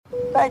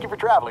Thank you for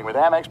traveling with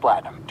Amex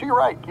Platinum. To your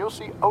right, you'll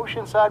see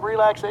oceanside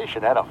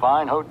relaxation at a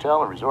fine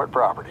hotel and resort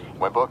property.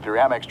 When booked through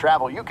Amex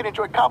Travel, you can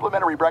enjoy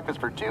complimentary breakfast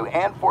for 2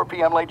 and 4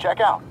 p.m. late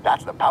checkout.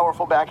 That's the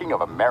powerful backing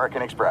of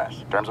American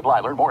Express. Terms apply.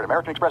 Learn more at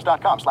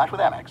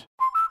americanexpress.com/withAmex.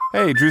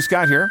 Hey, Drew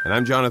Scott here, and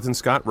I'm Jonathan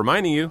Scott,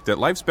 reminding you that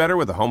life's better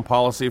with a home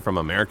policy from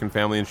American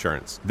Family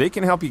Insurance. They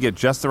can help you get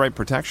just the right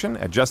protection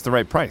at just the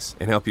right price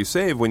and help you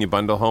save when you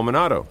bundle home and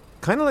auto.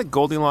 Kind of like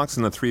Goldilocks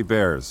and the Three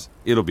Bears.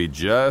 It'll be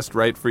just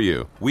right for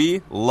you.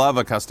 We love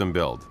a custom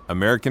build.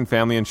 American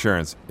Family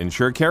Insurance.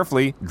 Insure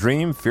carefully,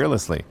 dream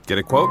fearlessly. Get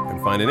a quote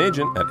and find an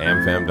agent at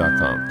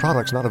amfam.com.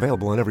 Products not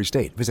available in every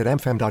state. Visit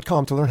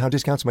amfam.com to learn how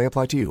discounts may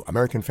apply to you.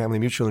 American Family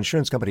Mutual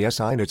Insurance Company,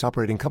 SI, and its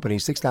operating company,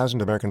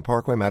 6000 American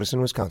Parkway,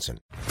 Madison,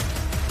 Wisconsin.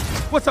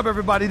 What's up,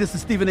 everybody? This is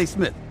Stephen A.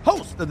 Smith,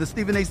 host of the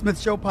Stephen A. Smith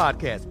Show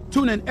podcast.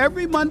 Tune in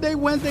every Monday,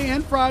 Wednesday,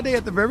 and Friday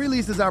at the very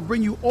least as I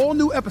bring you all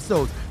new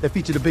episodes that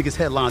feature the biggest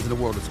headlines in the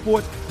world of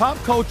sports, pop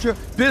culture,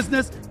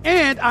 business,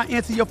 and I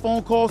answer your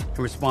phone calls and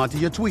respond to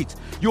your tweets.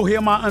 You'll hear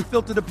my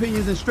unfiltered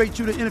opinions and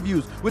straight-shooter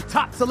interviews with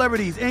top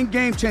celebrities and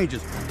game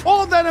changers.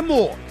 All that and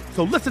more.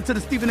 So listen to the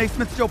Stephen A.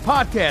 Smith Show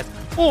podcast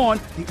on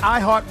the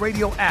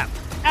iHeartRadio app,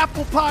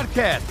 Apple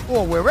Podcasts,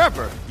 or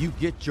wherever you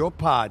get your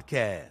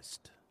podcast.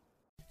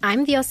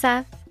 I'm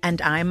Diosa.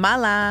 And I'm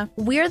Mala.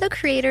 We're the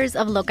creators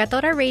of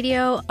Locatora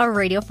Radio, a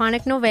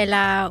radiophonic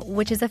novela,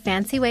 which is a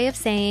fancy way of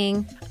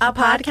saying a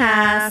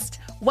podcast.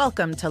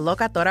 Welcome to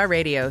Locatora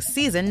Radio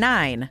Season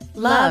 9.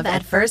 Love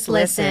at First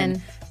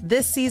Listen.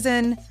 This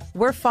season,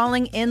 we're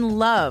falling in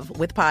love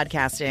with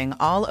podcasting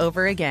all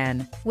over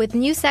again. With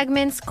new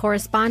segments,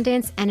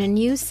 correspondence, and a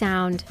new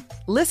sound.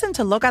 Listen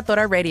to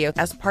Locatora Radio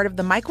as part of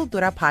the My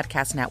Cultura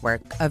Podcast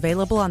Network.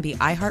 Available on the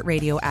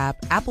iHeartRadio app,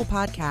 Apple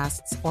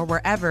Podcasts, or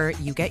wherever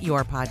you get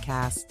your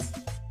podcasts.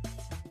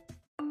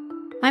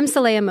 I'm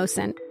Saleha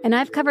Mohsin, and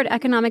I've covered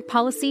economic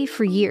policy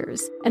for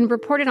years and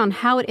reported on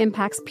how it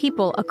impacts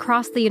people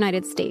across the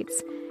United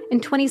States. In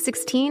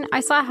 2016,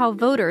 I saw how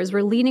voters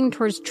were leaning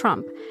towards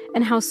Trump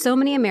and how so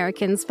many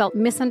Americans felt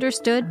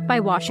misunderstood by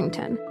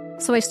Washington.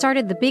 So I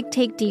started The Big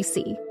Take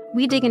DC.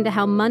 We dig into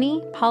how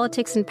money,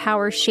 politics, and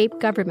power shape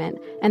government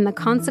and the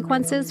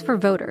consequences for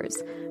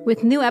voters.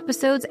 With new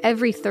episodes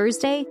every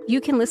Thursday,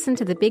 you can listen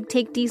to The Big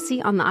Take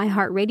DC on the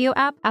iHeartRadio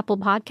app, Apple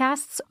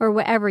Podcasts, or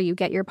wherever you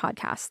get your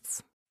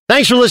podcasts.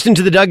 Thanks for listening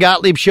to the Doug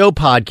Gottlieb Show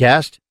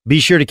podcast. Be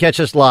sure to catch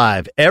us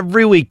live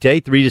every weekday,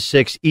 3 to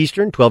 6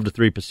 Eastern, 12 to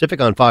 3 Pacific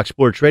on Fox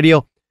Sports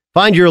Radio.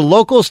 Find your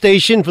local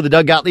station for the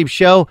Doug Gottlieb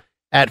Show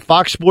at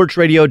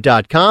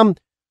foxsportsradio.com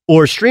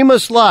or stream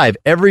us live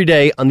every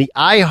day on the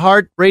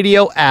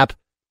iHeartRadio app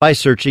by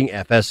searching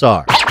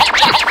FSR. Now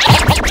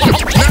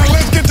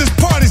let's get this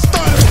party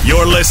started.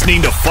 You're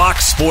listening to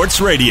Fox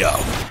Sports Radio.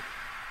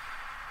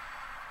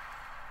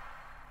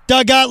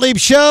 Doug Gottlieb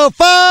Show,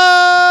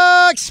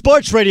 Fox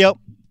Sports Radio.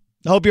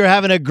 I hope you're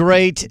having a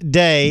great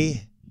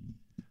day.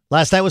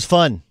 Last night was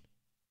fun.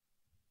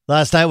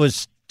 Last night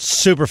was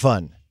super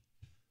fun.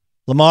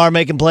 Lamar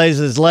making plays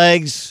with his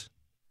legs.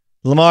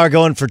 Lamar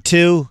going for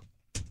 2.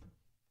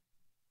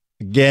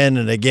 Again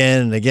and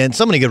again and again.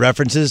 So many good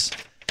references.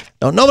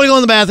 Nobody go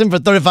in the bathroom for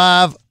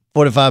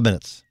 45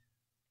 minutes.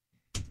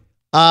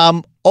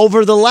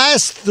 Over the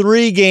last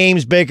 3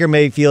 games, Baker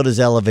Mayfield has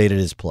elevated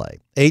his play.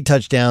 8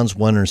 touchdowns,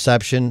 1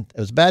 interception. It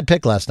was a bad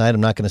pick last night.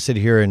 I'm not going to sit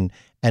here and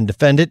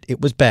defend it. It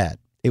was bad.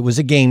 It was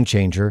a game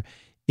changer.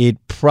 It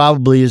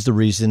probably is the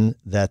reason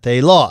that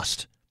they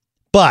lost.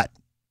 But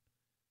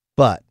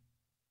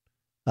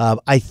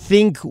I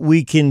think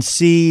we can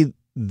see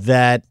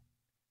that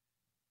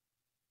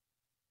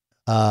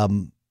a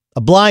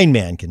blind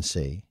man can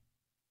see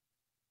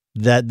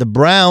that the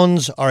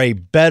Browns are a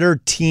better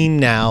team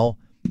now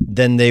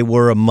than they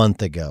were a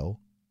month ago,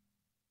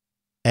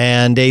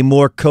 and a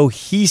more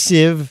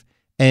cohesive,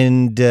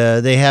 and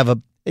they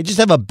just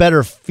have a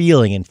better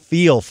feeling and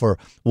feel for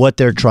what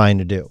they're trying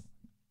to do.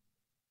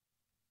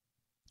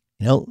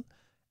 You know,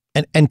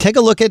 and take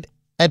a look at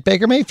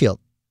Baker Mayfield.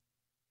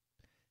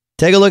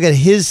 Take a look at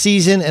his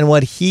season and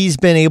what he's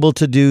been able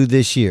to do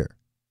this year.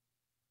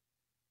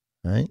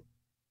 Right?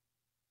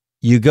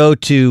 You go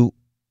to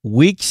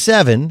week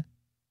 7,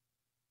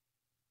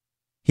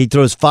 he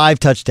throws 5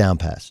 touchdown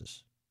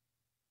passes.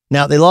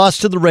 Now, they lost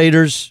to the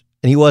Raiders,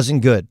 and he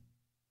wasn't good.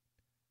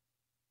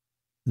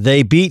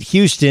 They beat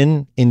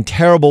Houston in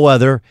terrible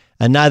weather,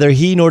 and neither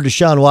he nor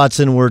Deshaun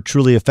Watson were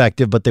truly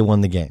effective, but they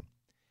won the game.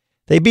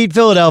 They beat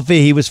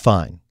Philadelphia. He was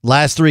fine.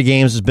 Last 3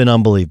 games has been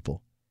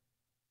unbelievable.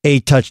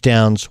 8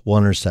 touchdowns,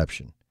 1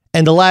 interception.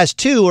 And the last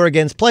 2 are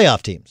against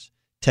playoff teams,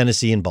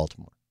 Tennessee and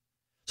Baltimore.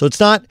 So it's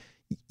not,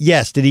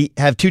 yes, did he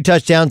have 2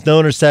 touchdowns,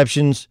 no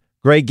interceptions,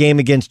 great game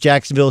against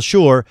Jacksonville?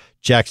 Sure,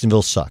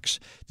 Jacksonville sucks.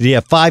 Did he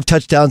have 5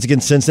 touchdowns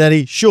against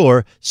Cincinnati?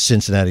 Sure,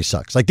 Cincinnati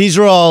sucks. Like, these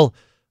are all,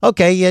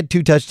 okay, he had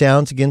 2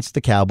 touchdowns against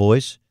the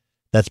Cowboys.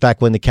 That's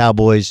back when the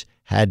Cowboys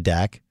had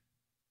Dak.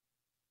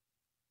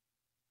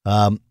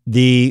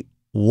 The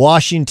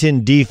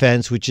Washington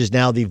defense, which is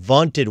now the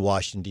vaunted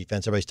Washington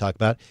defense everybody's talking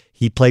about,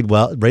 he played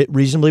well,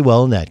 reasonably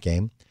well in that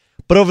game.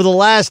 But over the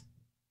last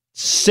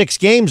 6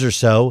 games or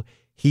so,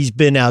 He's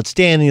been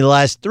outstanding. The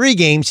last 3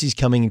 games, he's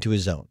coming into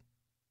his own.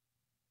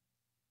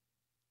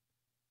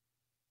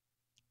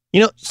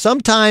 You know,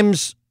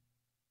 sometimes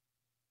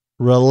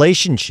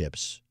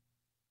relationships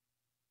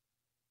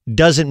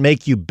doesn't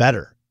make you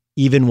better,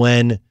 even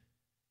when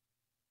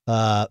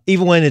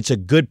it's a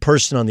good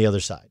person on the other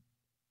side.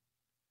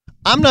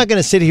 I'm not going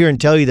to sit here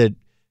and tell you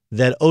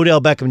that Odell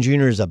Beckham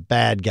Jr. is a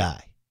bad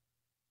guy.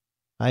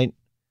 I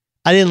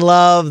didn't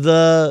love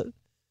the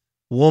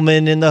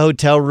woman in the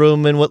hotel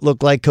room and what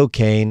looked like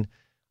cocaine.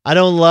 I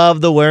don't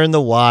love the wearing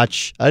the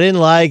watch. I didn't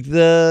like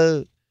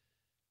the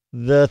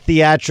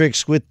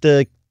theatrics with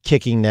the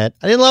kicking net.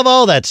 I didn't love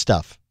all that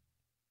stuff.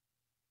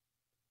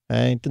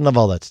 I didn't love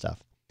all that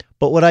stuff.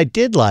 But what I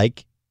did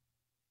like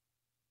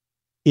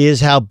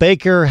is how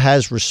Baker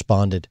has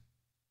responded.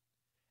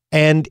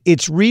 And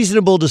it's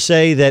reasonable to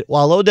say that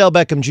while Odell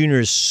Beckham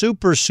Jr. is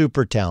super,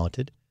 super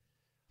talented,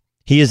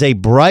 he is a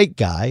bright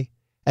guy,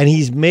 and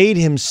he's made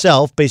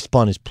himself, based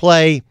upon his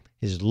play,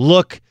 his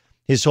look,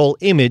 his whole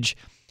image,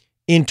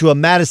 into a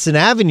Madison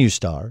Avenue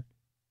star,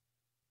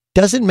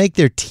 doesn't make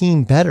their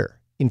team better.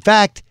 In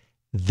fact,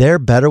 they're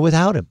better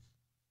without him.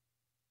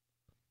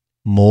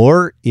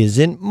 More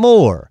isn't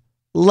more.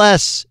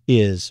 Less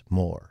is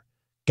more.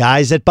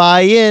 Guys that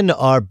buy in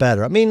are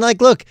better. I mean,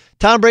 like, look,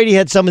 Tom Brady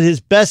had some of his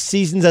best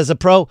seasons as a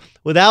pro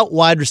without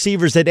wide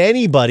receivers that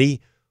anybody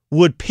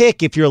would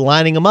pick if you're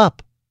lining them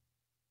up.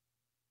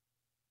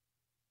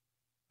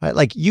 Right?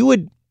 Like, you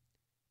would,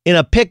 in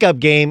a pickup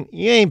game,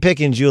 you ain't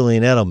picking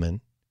Julian Edelman.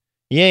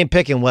 You ain't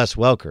picking Wes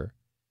Welker.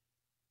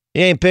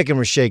 You ain't picking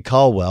Rashae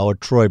Caldwell or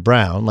Troy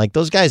Brown. Like,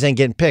 those guys ain't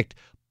getting picked.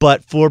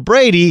 But for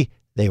Brady,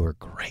 they were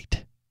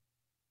great.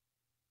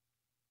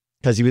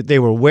 Because they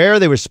were where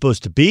they were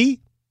supposed to be.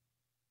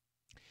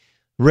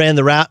 Ran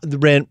the route,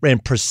 ran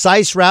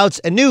precise routes,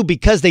 and knew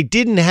because they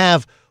didn't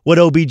have what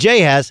OBJ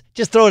has,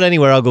 just throw it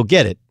anywhere, I'll go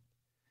get it.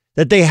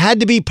 That they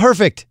had to be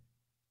perfect.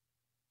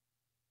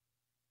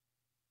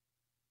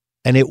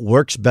 And it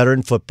works better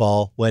in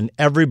football when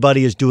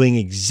everybody is doing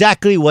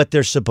exactly what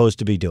they're supposed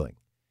to be doing.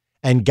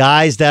 And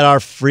guys that are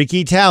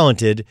freaky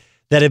talented,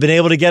 that have been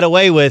able to get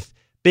away with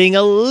being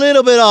a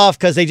little bit off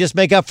because they just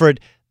make up for it,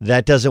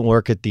 that doesn't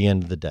work at the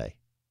end of the day.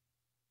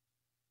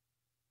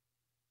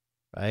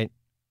 Right?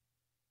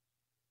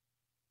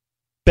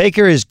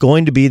 Baker is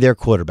going to be their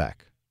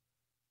quarterback.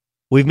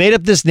 We've made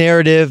up this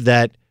narrative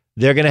that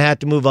they're going to have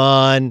to move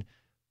on.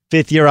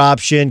 5th-year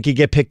option could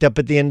get picked up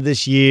at the end of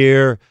this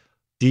year.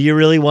 Do you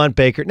really want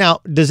Baker? Now,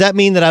 does that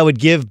mean that I would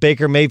give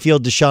Baker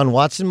Mayfield Deshaun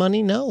Watson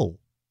money? No.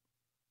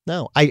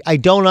 I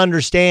don't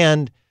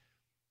understand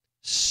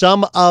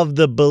some of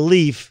the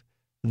belief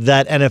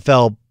that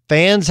NFL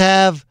fans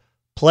have,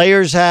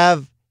 players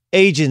have,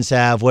 agents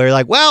have, where you're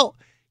like, well,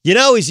 you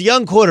know, he's a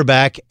young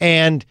quarterback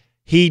and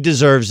he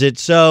deserves it,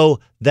 so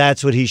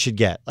that's what he should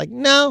get. Like,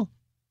 no.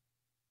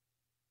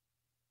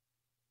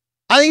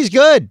 I think he's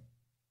good.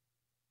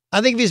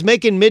 I think if he's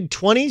making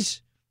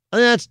mid-20s, I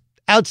think that's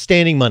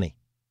outstanding money.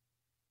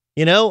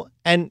 You know,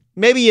 and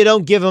maybe you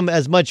don't give him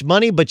as much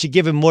money, but you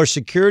give him more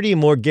security and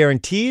more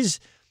guarantees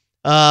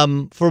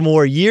for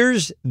more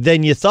years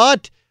than you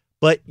thought.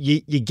 But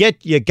you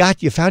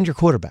found your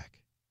quarterback.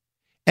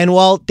 And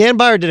while Dan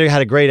Byer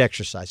had a great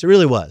exercise, it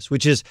really was,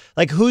 which is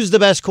like, who's the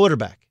best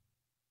quarterback?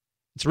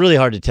 It's really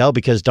hard to tell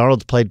because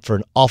Darnold's played for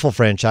an awful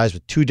franchise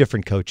with 2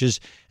 different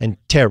coaches and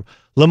terrible.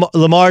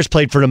 Lamar's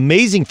played for an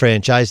amazing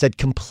franchise that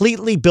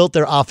completely built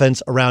their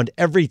offense around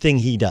everything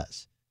he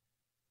does.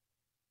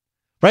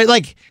 Right?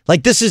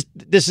 Like this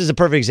is a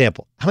perfect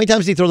example. How many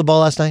times did he throw the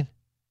ball last night?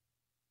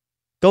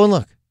 Go and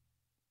look.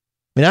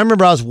 I mean, I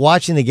remember I was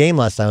watching the game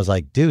last night. I was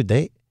like, dude,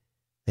 they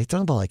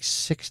thrown the ball like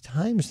 6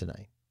 times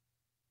tonight.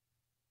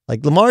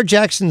 Like Lamar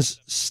Jackson's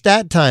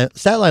stat line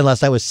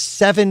last night was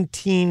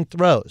 17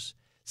 throws.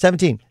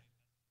 17.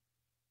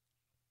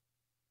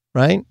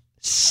 Right?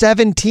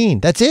 17.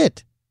 That's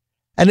it.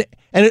 And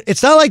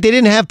it's not like they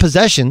didn't have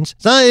possessions.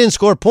 It's not like they didn't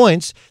score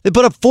points. They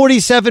put up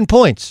 47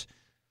 points.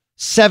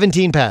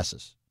 17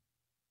 passes.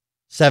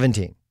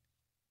 17.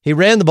 He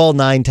ran the ball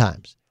 9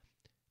 times.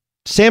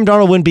 Sam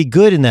Darnold wouldn't be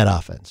good in that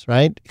offense,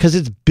 right? Because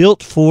it's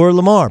built for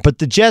Lamar. But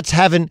the Jets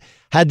haven't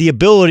had the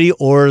ability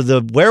or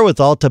the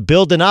wherewithal to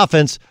build an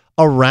offense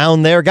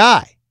around their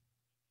guy.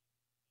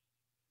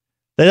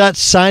 They thought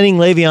signing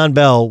Le'Veon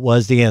Bell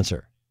was the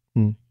answer.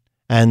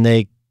 And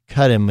they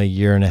cut him a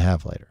year and a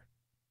half later.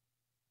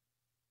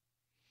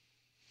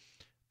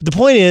 The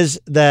point is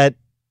that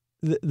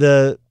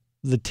the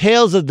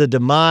tales of the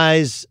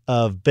demise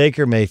of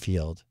Baker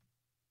Mayfield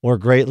were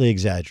greatly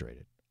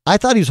exaggerated. I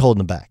thought he was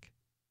holding him back.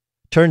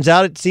 Turns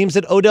out it seems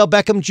that Odell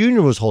Beckham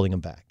Jr. was holding him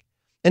back.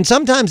 And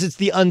sometimes it's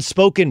the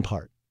unspoken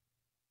part.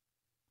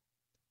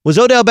 Was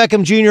Odell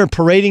Beckham Jr.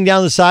 parading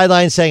down the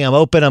sideline saying, I'm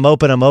open, I'm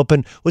open, I'm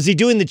open? Was he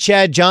doing the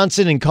Chad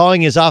Johnson and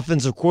calling his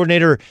offensive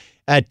coordinator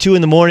at 2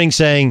 a.m.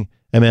 saying,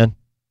 hey man,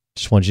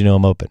 just want you to know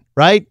I'm open,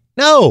 right?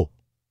 No.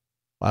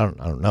 I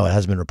don't know. It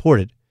hasn't been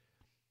reported.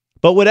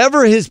 But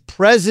whatever his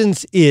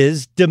presence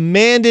is,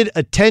 demanded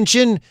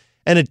attention,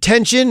 and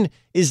attention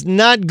is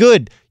not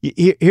good.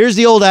 Here's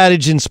the old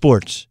adage in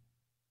sports.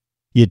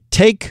 You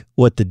take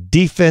what the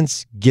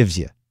defense gives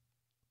you.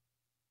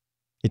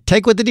 You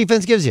take what the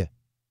defense gives you.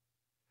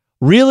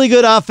 Really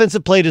good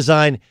offensive play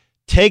design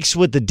takes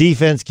what the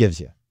defense gives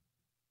you.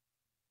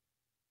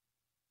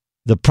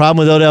 The problem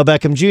with Odell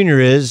Beckham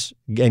Jr. is,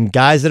 and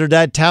guys that are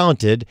that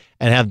talented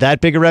and have that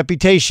big a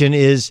reputation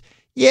is,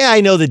 yeah, I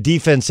know the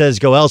defense says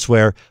go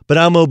elsewhere, but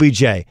I'm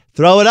OBJ.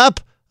 Throw it up,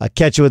 I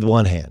catch it with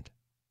one hand.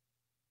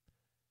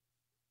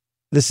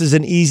 This is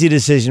an easy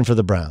decision for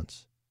the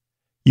Browns.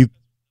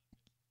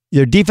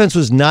 Their defense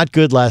was not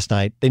good last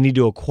night. They need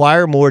to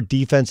acquire more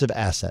defensive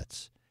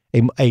assets,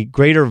 a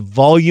greater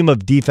volume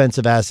of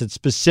defensive assets,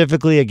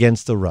 specifically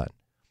against the run.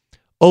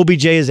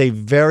 OBJ is a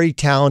very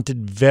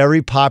talented,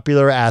 very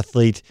popular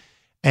athlete,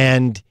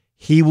 and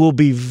he will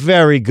be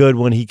very good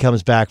when he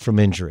comes back from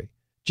injury,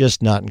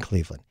 just not in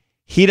Cleveland.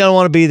 He don't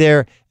want to be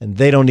there, and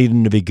they don't need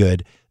him to be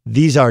good.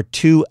 These are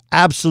two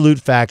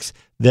absolute facts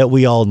that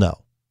we all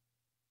know.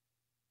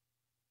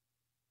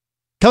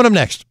 Coming up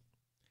next,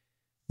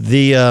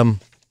 the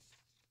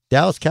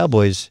Dallas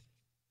Cowboys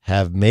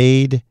have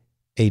made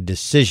a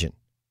decision.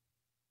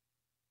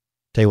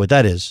 Tell you what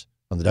that is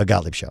on the Doug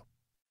Gottlieb Show.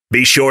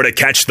 Be sure to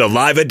catch the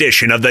live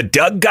edition of the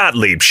Doug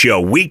Gottlieb Show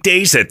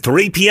weekdays at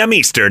 3 p.m.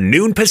 Eastern,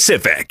 noon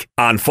Pacific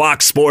on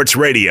Fox Sports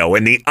Radio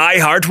and the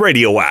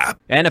iHeartRadio app.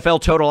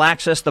 NFL Total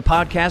Access, the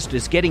podcast,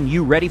 is getting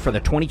you ready for the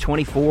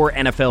 2024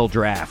 NFL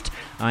Draft.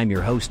 I'm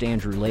your host,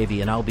 Andrew Levy,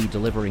 and I'll be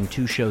delivering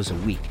 2 shows a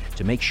week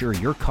to make sure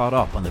you're caught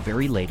up on the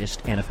very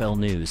latest NFL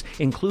news,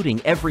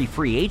 including every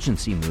free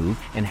agency move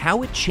and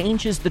how it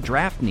changes the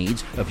draft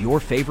needs of your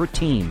favorite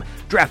team.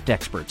 Draft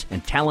experts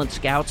and talent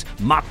scouts,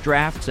 mock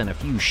drafts, and a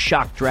few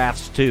shock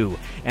drafts, too.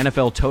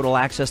 NFL Total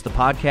Access, the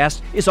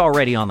podcast, is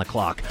already on the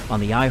clock on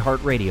the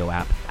iHeartRadio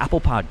app, Apple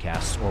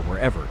Podcasts, or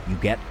wherever you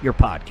get your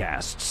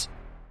podcasts.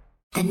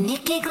 The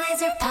Nikki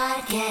Glaser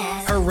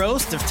Podcast. Her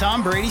roast of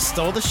Tom Brady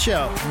stole the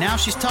show. Now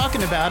she's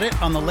talking about it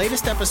on the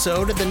latest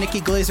episode of the Nikki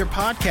Glaser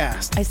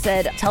Podcast. I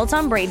said, tell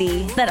Tom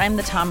Brady that I'm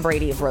the Tom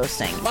Brady of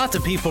roasting. Lots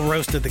of people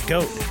roasted the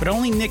GOAT, but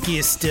only Nikki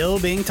is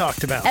still being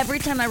talked about. Every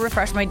time I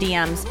refresh my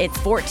DMs, it's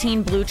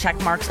 14 blue check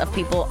marks of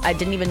people I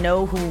didn't even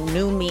know who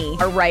knew me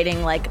are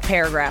writing like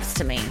paragraphs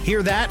to me.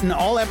 Hear that in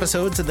all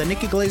episodes of the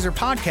Nikki Glaser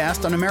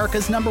Podcast on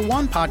America's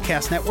 #1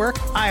 podcast network,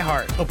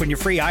 iHeart. Open your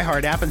free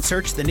iHeart app and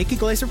search the Nikki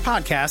Glaser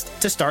Podcast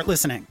to start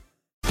listening.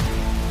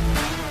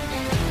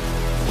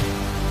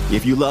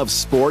 If you love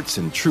sports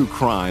and true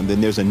crime,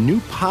 then there's a new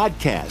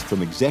podcast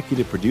from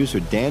executive producer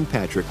Dan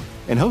Patrick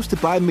and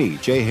hosted by me,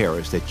 Jay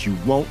Harris, that you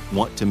won't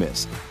want to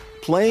miss.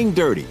 Playing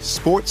Dirty: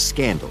 Sports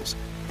Scandals.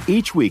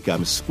 Each week,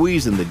 I'm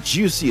squeezing the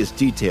juiciest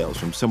details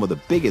from some of the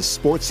biggest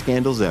sports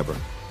scandals ever.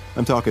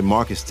 I'm talking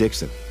Marcus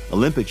Dixon,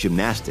 Olympic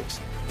gymnastics,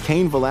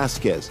 Cain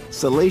Velasquez,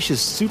 salacious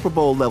Super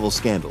Bowl-level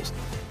scandals.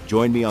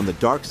 Join me on the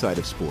dark side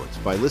of sports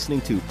by listening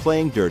to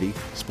Playing Dirty: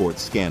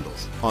 Sports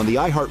Scandals on the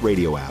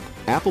iHeartRadio app,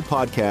 Apple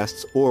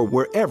Podcasts, or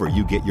wherever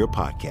you get your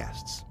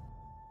podcasts.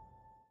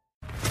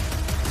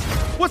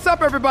 What's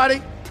up,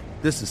 everybody?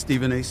 This is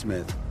Stephen A.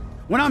 Smith.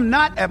 When I'm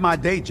not at my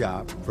day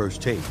job,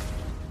 First Take,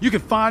 you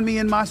can find me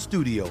in my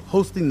studio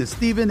hosting the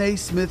Stephen A.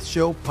 Smith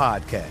Show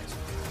podcast.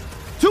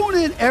 Tune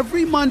in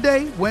every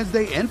Monday,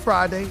 Wednesday, and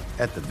Friday,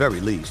 at the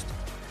very least,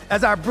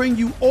 as I bring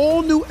you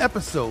all new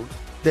episodes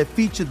that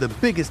feature the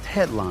biggest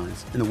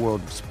headlines in the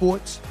world of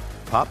sports,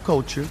 pop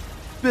culture,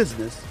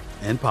 business,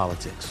 and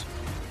politics.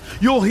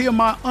 You'll hear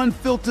my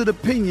unfiltered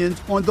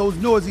opinions on those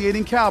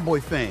nauseating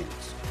Cowboy fans,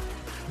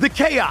 the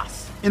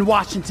chaos in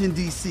Washington,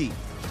 D.C.,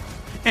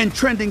 and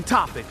trending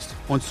topics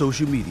on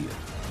social media,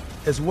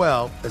 as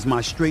well as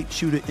my straight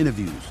shooter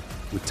interviews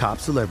with top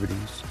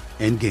celebrities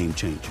and game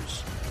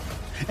changers.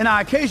 And I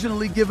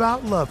occasionally give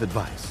out love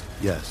advice.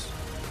 Yes,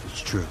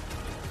 it's true.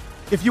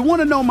 If you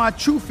want to know my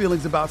true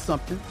feelings about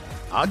something,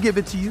 I'll give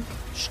it to you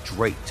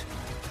straight.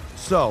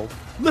 So,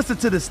 listen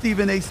to the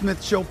Stephen A.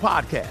 Smith Show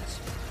podcast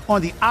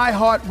on the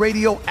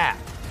iHeartRadio app,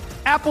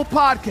 Apple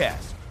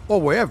Podcasts, or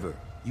wherever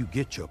you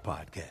get your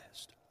podcast.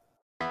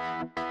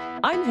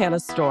 I'm Hannah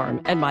Storm,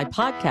 and my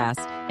podcast,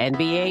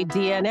 NBA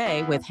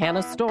DNA with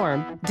Hannah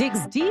Storm,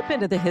 digs deep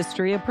into the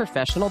history of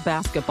professional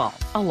basketball,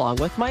 along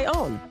with my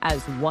own,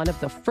 as one of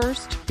the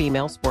first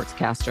female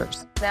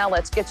sportscasters. Now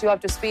let's get you up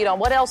to speed on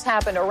what else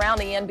happened around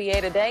the NBA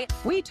today.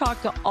 We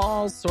talk to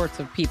all sorts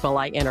of people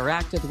I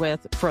interacted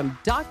with, from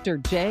Dr.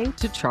 J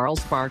to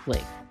Charles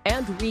Barkley,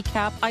 and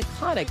recap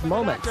iconic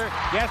moments.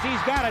 Yes,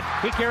 he's got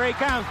it. Here he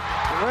comes.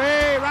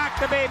 Way rock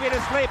the baby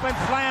to sleep and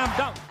slam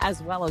dunk.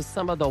 As well as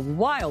some of the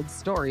wild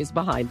stories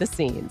behind the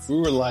scenes. We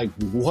were like,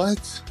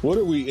 what? What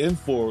are we in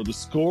for? The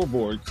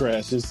scoreboard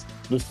crashes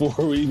before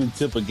we even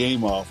tip a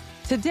game off.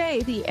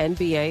 Today, the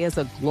NBA is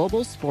a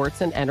global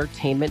sports and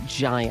entertainment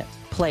giant.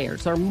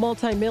 Players are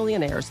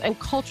multimillionaires and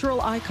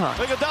cultural icons.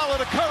 Iguodala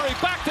to Curry,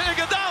 back to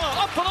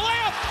Iguodala, up for the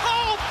layup.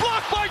 Oh,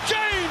 blocked by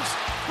James.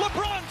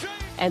 LeBron James.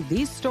 And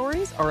these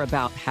stories are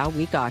about how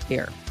we got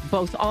here,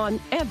 both on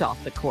and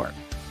off the court.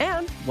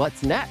 And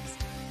what's next?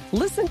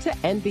 Listen to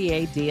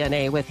NBA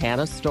DNA with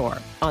Hannah Storm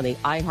on the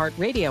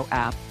iHeartRadio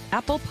app,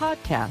 Apple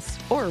Podcasts,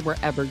 or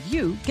wherever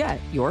you get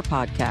your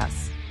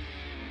podcasts.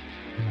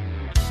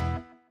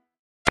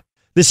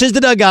 This is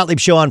the Doug Gottlieb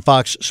Show on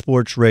Fox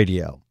Sports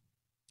Radio.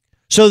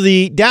 So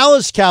the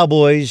Dallas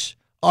Cowboys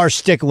are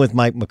sticking with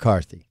Mike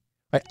McCarthy.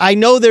 I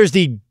know there's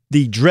the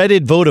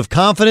dreaded vote of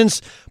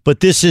confidence, but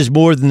this is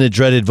more than the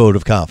dreaded vote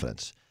of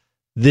confidence.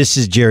 This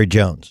is Jerry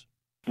Jones.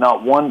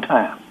 Not one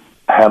time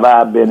have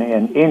I been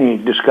in any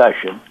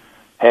discussion,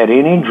 had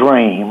any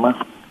dream,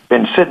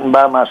 been sitting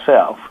by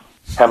myself,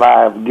 have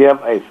I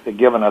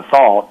given a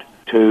thought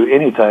to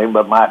anything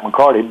but Mike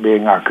McCarthy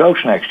being our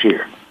coach next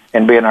year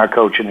and being our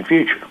coach in the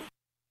future.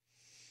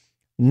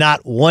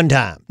 Not one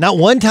time. Not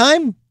one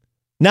time?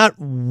 Not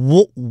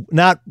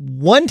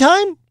one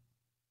time?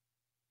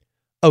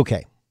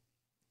 Okay.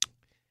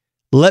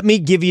 Let me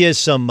give you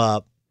some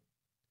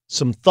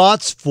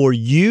thoughts for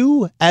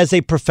you as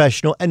a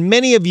professional, and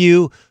many of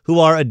you who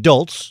are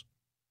adults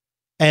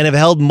and have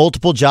held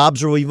multiple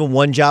jobs or even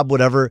one job,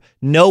 whatever,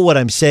 know what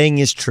I'm saying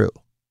is true.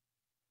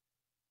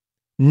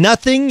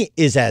 Nothing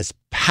is as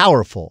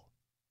powerful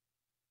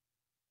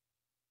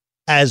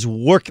as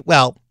work.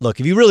 Well, look,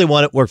 if you really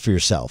want it, work for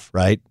yourself,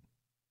 right?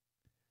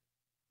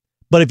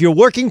 But if you're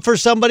working for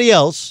somebody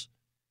else,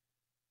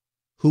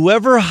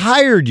 whoever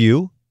hired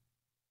you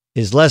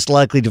is less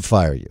likely to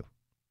fire you.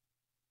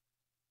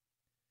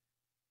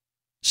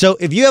 So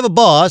if you have a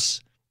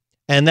boss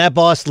and that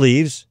boss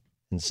leaves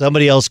and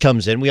somebody else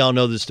comes in, we all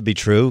know this to be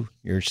true.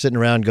 You're sitting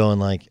around going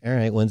like, all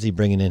right, when's he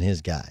bringing in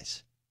his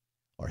guys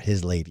or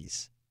his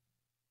ladies?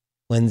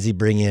 When's he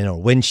bringing in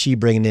or when's she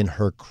bringing in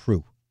her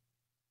crew?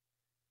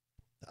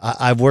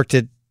 I've worked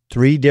at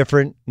 3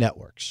 different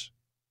networks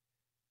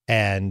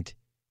and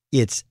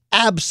it's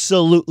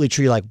absolutely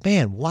true. Like,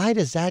 man, why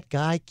does that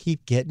guy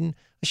keep getting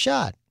a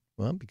shot?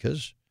 Well,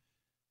 because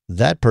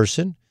that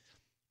person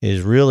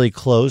is really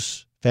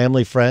close,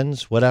 family,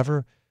 friends,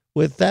 whatever,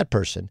 with that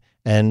person.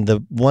 And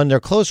the one they're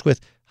close with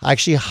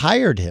actually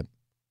hired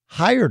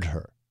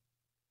her.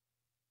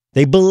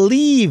 They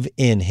believe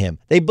in him.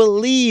 They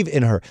believe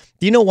in her.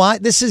 Do you know why?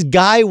 This is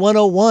Guy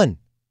 101.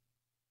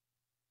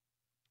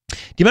 Do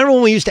you remember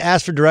when we used to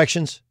ask for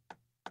directions?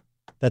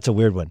 That's a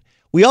weird one.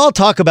 We all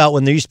talk about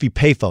when there used to be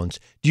payphones.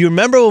 Do you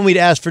remember when we'd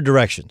ask for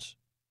directions?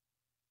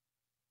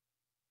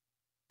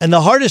 And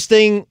the hardest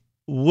thing,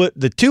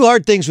 the 2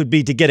 hard things would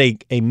be to get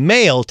a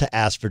male to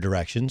ask for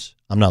directions.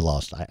 I'm not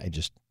lost. I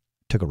just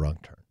took a wrong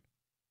turn.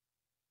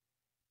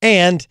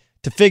 And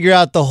to figure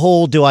out the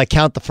whole do I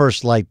count the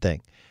first light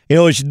thing. You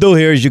know what you do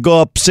here is you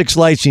go up 6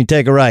 lights and you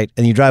take a right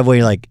and you drive away and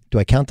you're like, do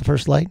I count the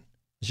first light?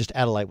 It's just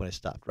add a light when I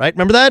stopped, right?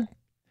 Remember that?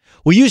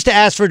 We used to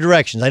ask for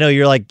directions. I know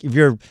you're like, if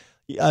you're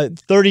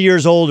 30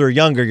 years old or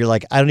younger, you're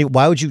like,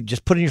 why would you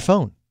just put in your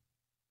phone?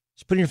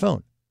 Just put in your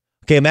phone.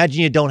 Okay,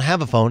 imagine you don't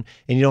have a phone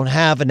and you don't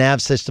have a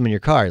nav system in your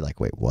car. You're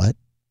like, wait, what?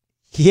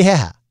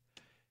 Yeah.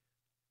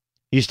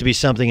 Used to be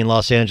something in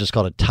Los Angeles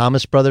called a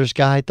Thomas Brothers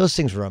guide. Those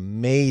things were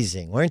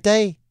amazing, weren't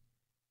they?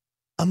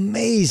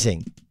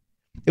 Amazing.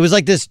 It was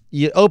like this,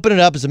 you open it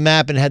up as a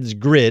map and it had this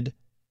grid,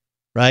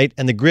 right?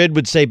 And the grid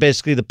would say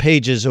basically the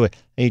pages, and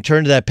you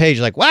turn to that page,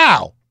 you're like,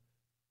 wow.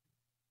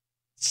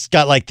 It's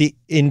got like the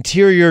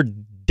interior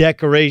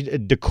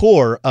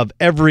decor of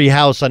every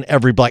house on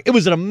every block. It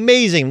was an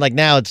amazing, like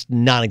now it's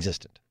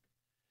non-existent.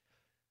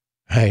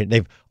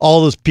 Right?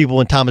 All those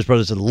people in Thomas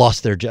Brothers have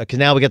lost their job because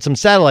now we got some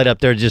satellite up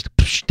there that just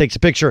takes a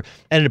picture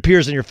and it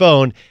appears on your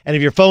phone. And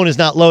if your phone is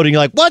not loading,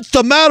 you're like, what's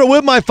the matter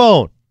with my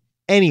phone?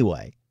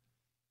 Anyway,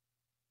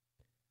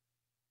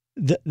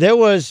 there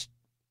was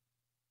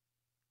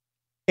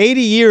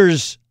 80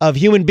 years of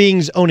human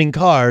beings owning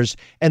cars,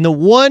 and the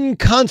one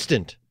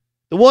constant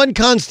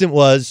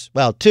was,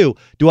 well, 2.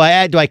 Do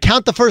I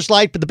count the first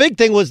light? But the big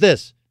thing was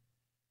this: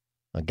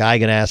 a guy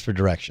gonna ask for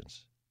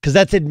directions, because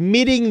that's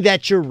admitting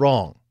that you're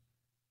wrong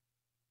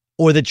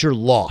or that you're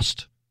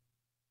lost.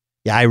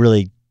 Yeah, I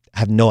really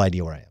have no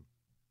idea where I am.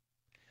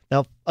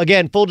 Now,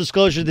 again, full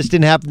disclosure, this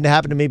didn't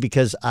happen to me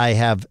because I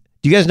have.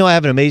 Do you guys know I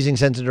have an amazing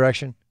sense of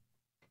direction?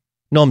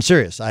 No, I'm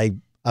serious.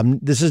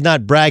 This is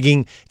not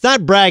bragging. It's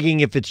not bragging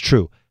if it's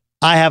true.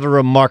 I have a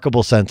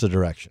remarkable sense of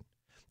direction.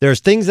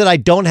 There's things that I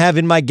don't have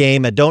in my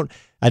game. I don't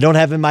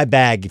have in my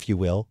bag, if you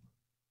will.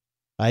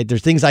 Right?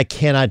 There's things I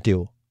cannot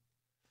do.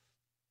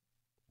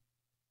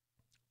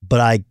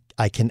 But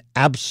I can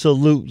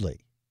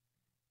absolutely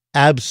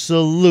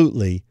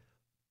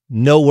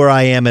know where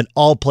I am at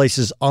all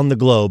places on the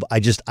globe.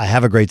 I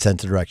have a great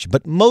sense of direction.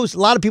 But a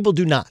lot of people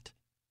do not.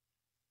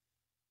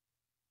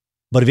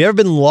 But have you ever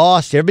been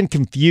lost? You ever been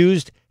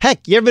confused?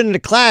 Heck, you ever been in a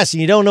class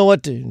and you don't know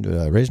what to do?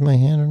 I raise my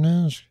hand or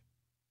not?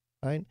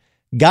 Right?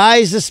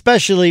 Guys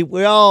especially,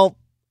 I'll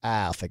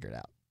figure it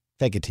out.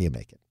 Fake it till you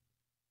make it.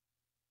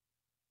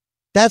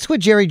 That's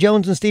what Jerry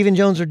Jones and Stephen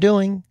Jones are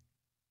doing.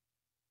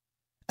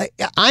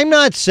 I'm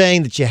not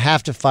saying that you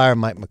have to fire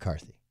Mike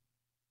McCarthy.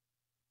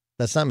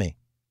 That's not me.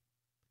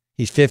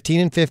 He's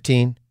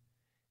 15-15.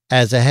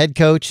 As a head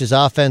coach, his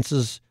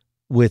offenses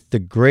with the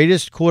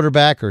greatest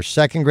quarterback or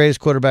second greatest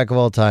quarterback of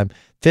all time,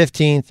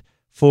 15th,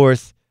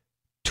 4th,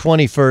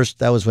 21st.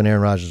 That was when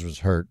Aaron Rodgers was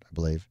hurt, I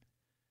believe.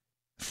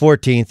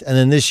 14th. And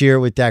then this year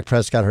with Dak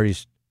Prescott hurt,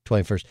 he's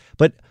 21st.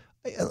 But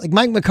like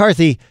Mike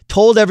McCarthy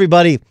told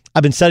everybody,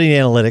 I've been studying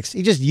analytics.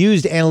 He just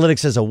used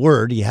analytics as a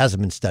word. He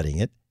hasn't been studying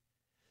it.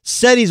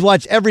 Said he's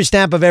watched every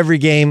snap of every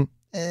game.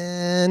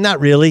 Not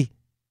really.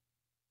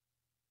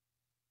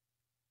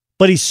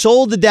 But he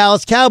sold the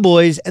Dallas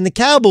Cowboys, and the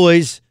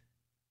Cowboys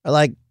are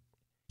like,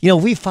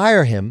 if we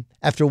fire him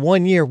after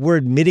 1 year, we're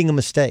admitting a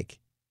mistake.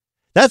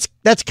 That's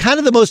kind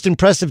of the most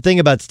impressive thing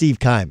about Steve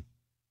Keim.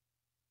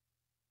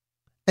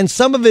 And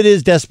some of it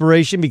is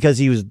desperation because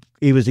he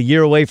was a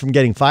year away from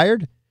getting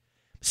fired.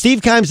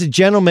 Steve Keim's the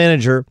general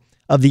manager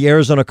of the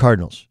Arizona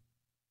Cardinals.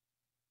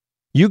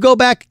 You go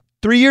back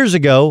 3 years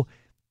ago,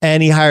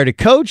 and he hired a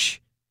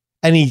coach,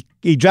 and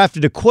he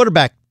drafted a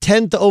quarterback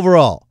 10th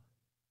overall.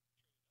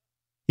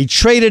 He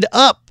traded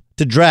up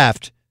to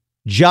draft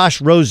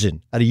Josh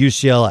Rosen out of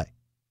UCLA.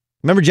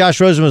 Remember, Josh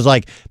Rosen was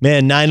like,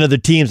 man, 9 other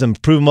teams, I'm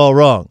proving them all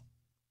wrong.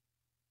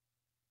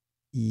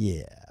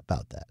 Yeah,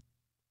 about that.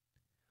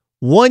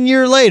 1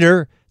 year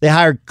later, they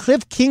hired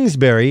Cliff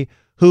Kingsbury,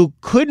 who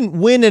couldn't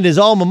win at his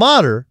alma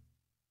mater,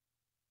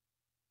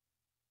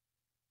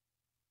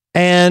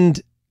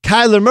 and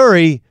Kyler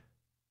Murray,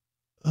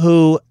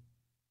 who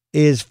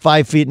is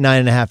 5 feet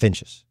 9.5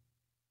 inches.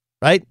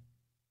 Right?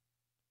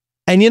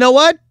 And you know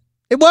what?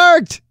 It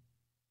worked.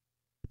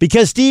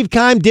 Because Steve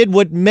Keim did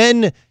what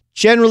men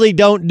generally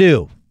don't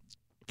do.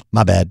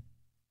 My bad.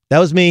 That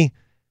was me.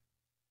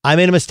 I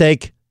made a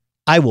mistake.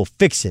 I will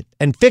fix it.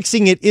 And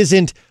fixing it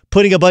isn't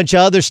putting a bunch of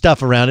other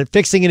stuff around it.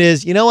 Fixing it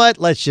is, you know what?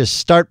 Let's just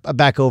start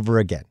back over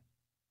again.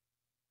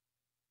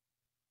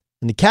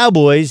 And the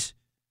Cowboys,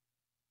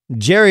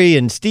 Jerry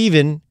and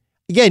Steven,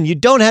 again, you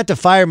don't have to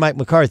fire Mike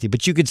McCarthy,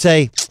 but you could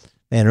say,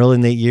 man, early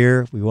in the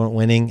year, we weren't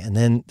winning. And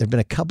then there have been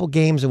a couple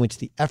games in which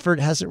the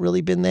effort hasn't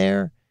really been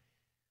there.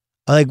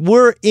 Like,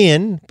 we're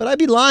in, but I'd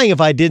be lying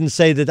if I didn't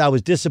say that I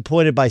was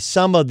disappointed by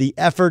some of the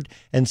effort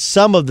and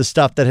some of the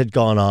stuff that had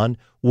gone on,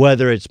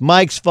 whether it's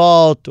Mike's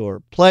fault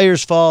or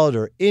players' fault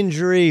or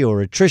injury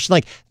or attrition.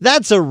 Like,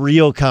 that's a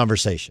real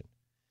conversation.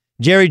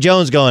 Jerry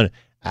Jones going,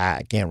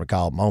 I can't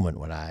recall a moment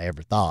when I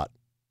ever thought,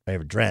 I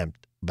ever dreamt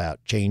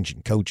about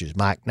changing coaches,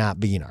 Mike not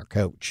being our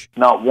coach.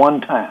 Not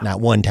one time. Not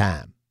one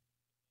time.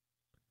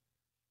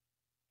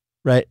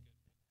 Right?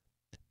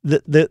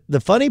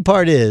 The funny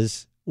part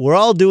is, we're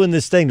all doing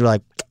this thing. They're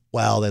like,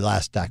 well, they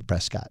lost Dak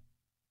Prescott.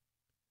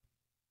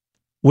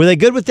 Were they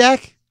good with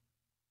Dak?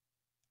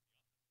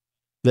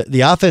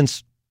 The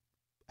offense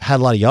had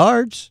a lot of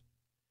yards,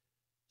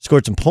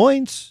 scored some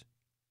points,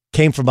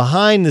 came from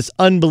behind this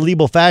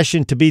unbelievable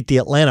fashion to beat the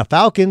Atlanta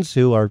Falcons,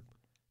 who are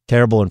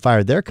terrible and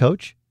fired their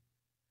coach.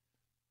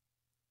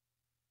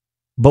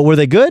 But were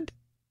they good?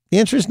 The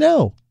answer is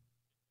no.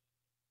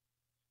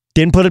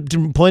 Didn't put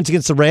up points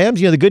against the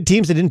Rams. The good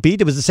teams they didn't beat,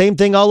 it was the same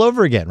thing all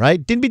over again,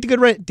 right? Didn't beat the good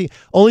Rams. The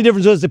only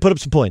difference was they put up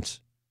some points.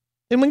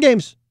 Didn't win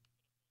games.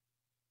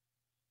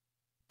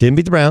 Didn't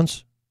beat the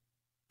Browns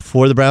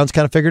before the Browns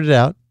kind of figured it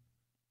out.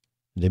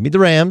 Didn't beat the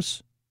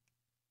Rams.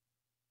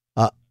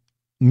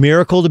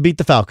 Miracle to beat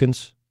the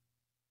Falcons.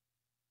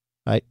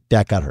 Right?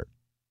 Dak got hurt.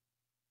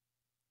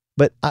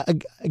 But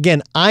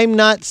again, I'm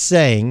not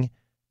saying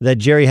that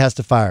Jerry has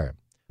to fire him.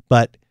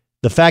 But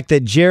the fact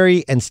that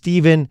Jerry and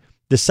Steven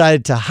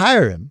decided to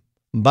hire him,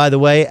 and by the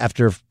way,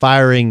 after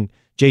firing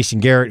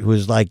Jason Garrett, who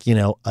was like,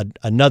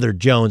 another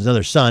Jones,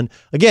 another son,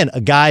 again,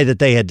 a guy that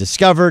they had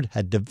discovered,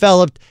 had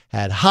developed,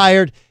 had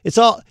hired. It's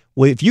all,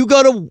 if you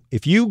go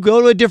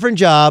to a different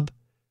job,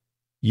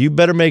 you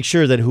better make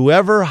sure that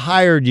whoever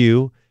hired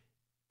you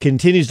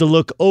continues to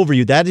look over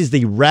you. That is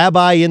the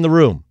rabbi in the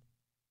room.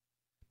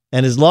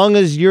 And as long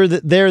as you're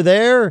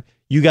there,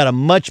 you got a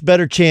much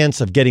better chance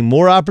of getting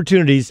more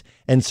opportunities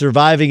and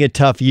surviving a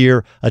tough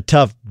year, a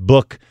tough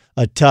book,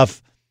 a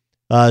tough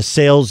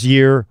sales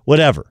year,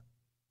 whatever.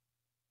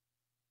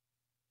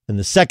 And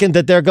the second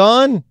that they're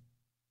gone,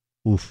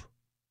 oof.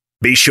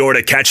 Be sure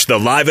to catch the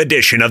live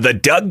edition of the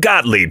Doug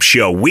Gottlieb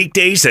Show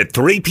weekdays at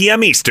 3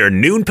 p.m. Eastern,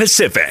 noon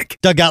Pacific.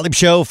 Doug Gottlieb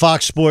Show,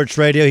 Fox Sports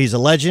Radio. He's a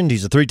legend.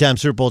 He's a 3-time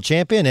Super Bowl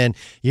champion, and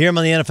you hear him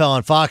on the NFL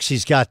on Fox.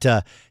 He's got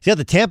the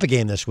Tampa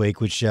game this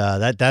week, which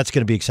that's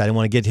going to be exciting. I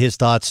want to get his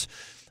thoughts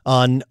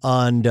on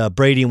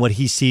Brady and what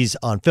he sees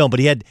on film.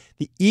 But he had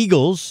the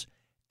Eagles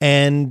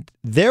and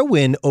their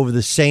win over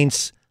the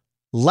Saints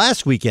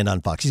last weekend on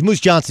Fox. He's Moose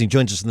Johnson. He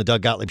joins us in the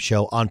Doug Gottlieb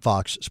Show on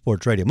Fox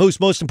Sports Radio. Moose,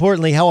 most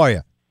importantly, how are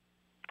you?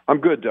 I'm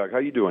good, Doug. How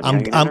you doing?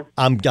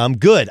 I'm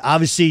good.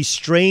 Obviously,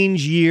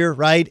 strange year,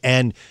 right?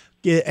 And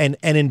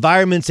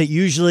environments that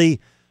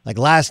usually, like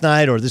last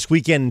night or this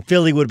weekend in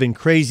Philly, would have been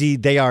crazy.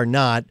 They are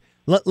not.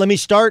 Let me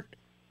start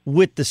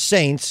with the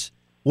Saints.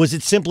 Was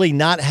it simply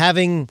not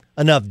having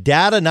enough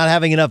data, not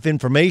having enough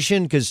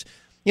information? Because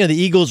the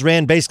Eagles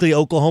ran basically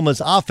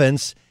Oklahoma's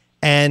offense,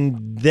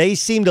 and they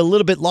seemed a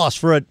little bit lost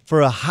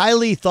for a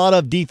highly thought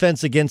of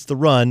defense against the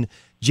run.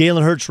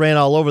 Jalen Hurts ran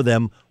all over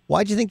them.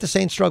 Why do you think the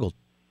Saints struggled?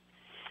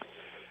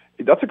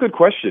 That's a good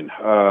question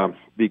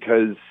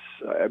because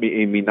I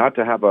mean, not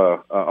to have a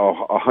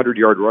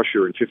 100-yard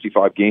rusher in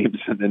 55 games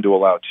and then to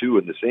allow 2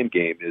 in the same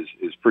game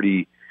is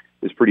pretty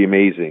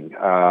amazing.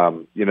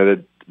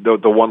 The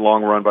the one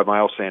long run by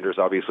Miles Sanders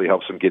obviously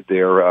helps him get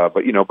there.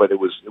 But it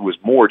was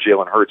more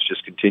Jalen Hurts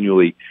just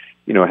continually,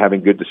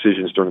 having good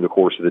decisions during the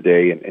course of the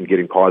day and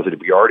getting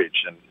positive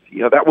yardage.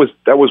 And that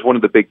was one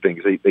of the big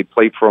things. They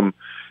played from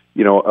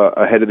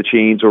ahead of the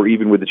chains or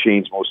even with the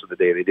chains most of the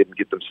day. They didn't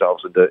get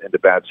themselves into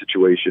bad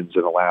situations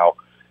and allow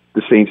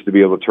the Saints to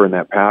be able to turn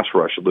that pass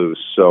rush loose.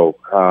 So,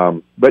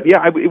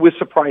 it was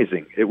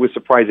surprising.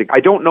 I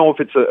don't know if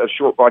it's a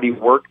short body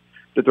work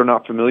that they're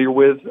not familiar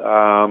with.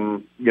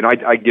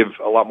 I give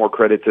a lot more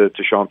credit to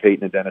Sean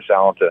Payton and Dennis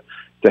Allen to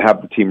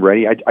have the team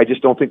ready. I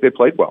just don't think they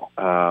played well.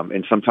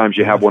 And sometimes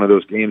you have one of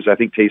those games. I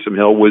think Taysom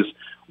Hill was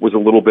a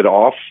little bit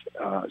off,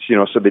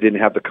 so they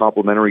didn't have the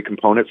complementary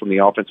component from the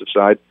offensive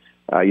side,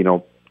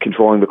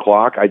 controlling the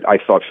clock. I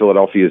thought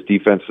Philadelphia's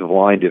defensive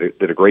line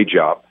did a great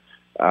job.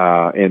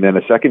 And then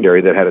a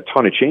secondary that had a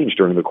ton of change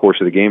during the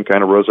course of the game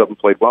kind of rose up and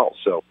played well.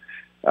 So,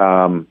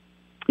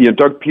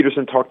 Doug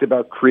Peterson talked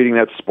about creating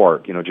that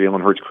spark.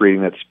 Jalen Hurts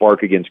creating that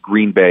spark against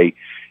Green Bay.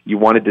 You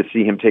wanted to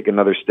see him take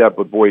another step,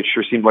 but boy, it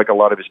sure seemed like a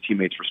lot of his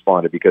teammates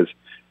responded because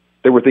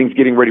there were things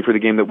getting ready for the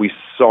game that we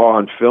saw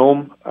on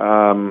film,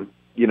 and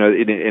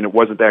it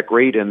wasn't that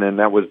great. And then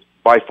that was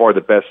by far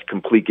the best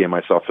complete game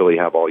I saw Philly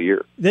have all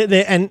year.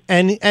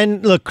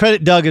 And look,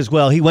 credit Doug as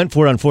well. But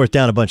for it on fourth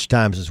down a bunch of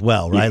times as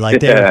well, right?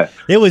 Like yeah.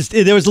 there was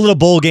a little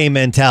bowl game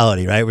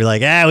mentality, right? We're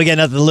like, we got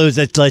nothing to lose.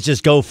 Let's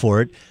just go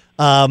for it.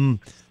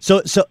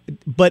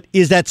 But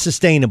is that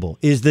sustainable?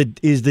 Is the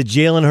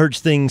Jalen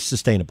Hurts thing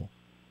sustainable?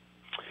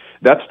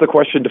 That's the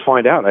question to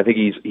find out. I think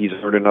he's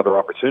earned another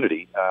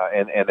opportunity,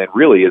 and then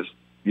really is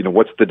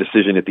what's the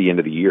decision at the end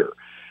of the year?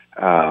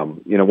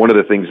 One of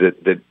the things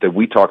that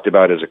we talked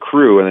about as a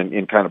crew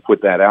and kind of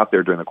put that out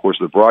there during the course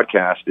of the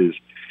broadcast is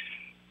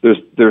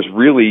there's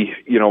really,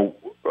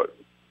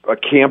 a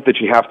camp that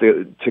you have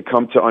to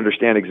come to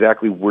understand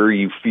exactly where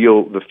you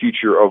feel the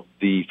future of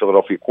the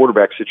Philadelphia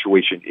quarterback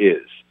situation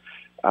is.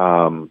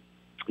 In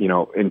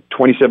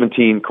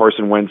 2017,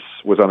 Carson Wentz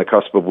was on the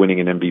cusp of winning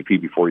an MVP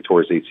before he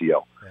tore his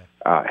ACL.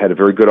 Had a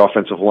very good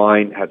offensive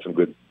line, had some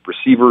good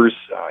receivers,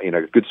 a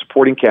good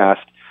supporting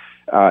cast.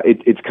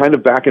 It's kind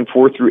of back and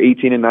forth through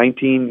 18 and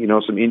 19,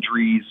 some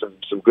injuries,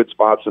 some good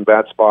spots, some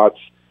bad spots,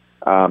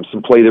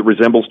 some play that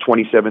resembles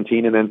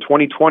 2017. And then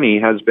 2020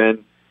 has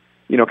been,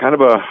 kind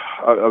of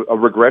a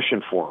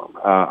regression for him.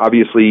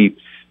 Obviously,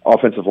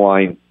 offensive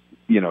line,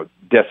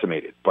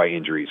 decimated by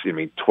injuries.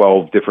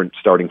 12 different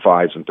starting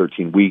fives in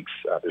 13 weeks.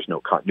 There's no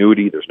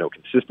continuity. There's no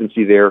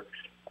consistency there.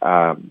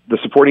 The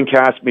supporting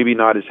cast maybe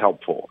not as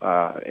helpful.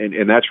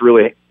 And that's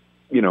really,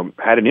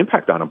 had an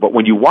impact on him. But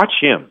when you watch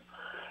him,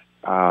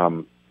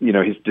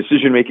 his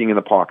decision-making in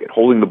the pocket,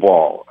 holding the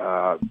ball,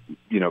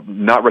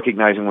 not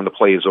recognizing when the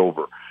play is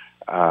over,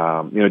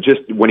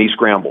 just when he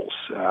scrambles,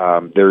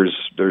 there's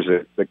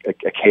a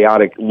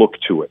chaotic look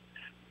to it.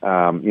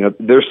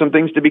 There's some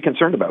things to be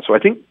concerned about. So I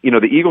think,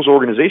 the Eagles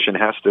organization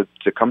has to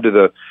come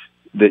to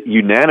the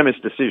unanimous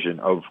decision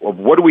of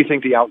what do we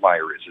think the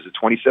outlier is? Is it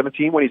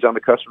 2017 when he's on the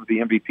cusp of the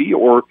MVP,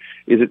 or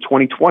is it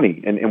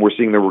 2020? And we're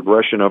seeing the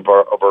regression of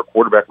our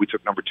quarterback we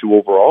took number 2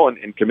 overall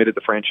and committed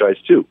the franchise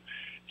to.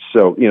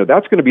 So,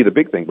 that's going to be the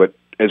big thing. But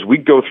as we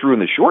go through in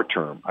the short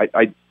term,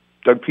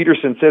 Doug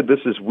Peterson said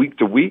this is week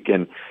to week,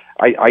 and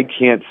I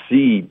can't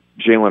see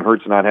Jalen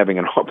Hurts not having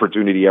an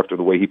opportunity after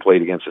the way he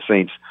played against the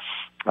Saints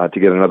to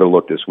get another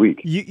look this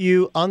week.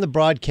 You on the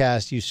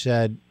broadcast, you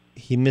said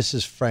he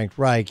misses Frank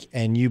Reich,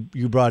 and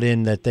you brought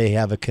in that they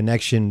have a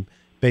connection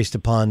based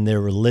upon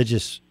their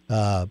religious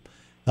bond.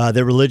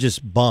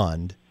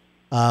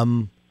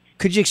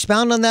 Could you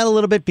expound on that a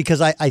little bit?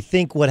 Because I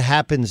think what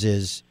happens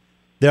is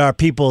there are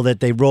people that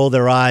they roll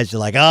their eyes. They're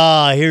like,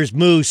 here's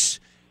Moose,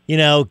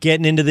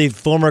 getting into the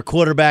former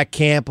quarterback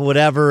camp or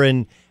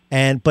whatever.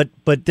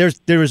 But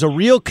there is a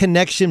real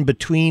connection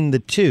between the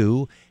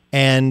two,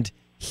 and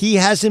he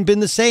hasn't been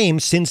the same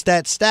since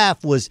that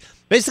staff was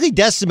basically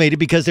decimated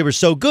because they were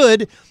so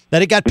good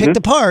that it got picked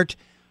apart.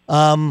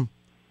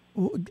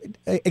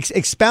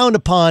 Expound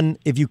upon,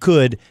 if you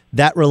could,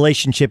 that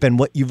relationship and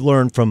what you've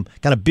learned from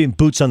kind of being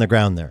boots on the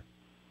ground there.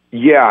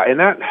 Yeah, and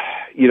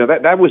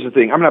that was the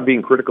thing. I'm not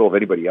being critical of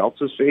anybody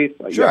else's faith.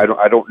 Sure.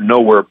 I don't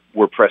know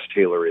where Press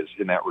Taylor is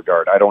in that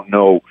regard. I don't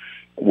know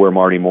where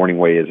Marty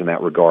Morningway is in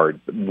that regard.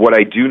 What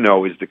I do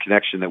know is the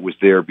connection that was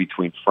there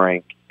between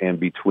Frank and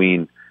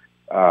between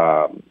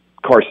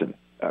Carson,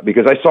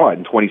 because I saw it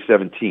in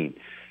 2017,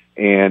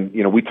 and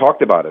we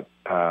talked about it.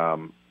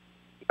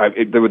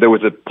 There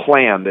was a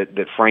plan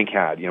that Frank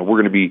had.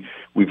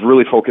 We've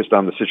really focused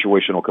on the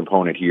situational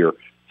component here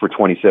for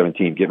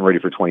 2017, getting ready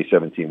for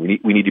 2017.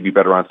 We need to be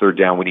better on third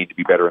down. We need to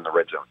be better in the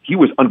red zone. He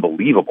was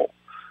unbelievable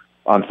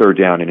on third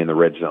down and in the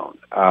red zone.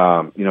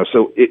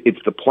 So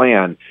it's the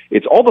plan.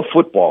 It's all the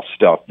football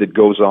stuff that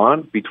goes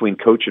on between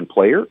coach and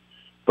player.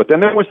 But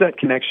then there was that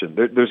connection.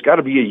 There's got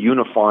to be a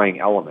unifying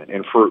element.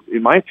 And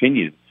in my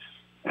opinion,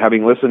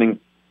 having listening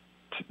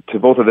to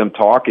both of them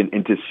talk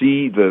and to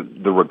see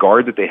the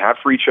regard that they have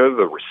for each other,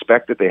 the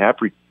respect that they have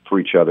for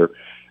each other,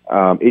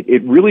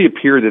 it really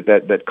appeared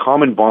that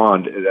common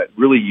bond, that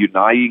really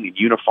uniting and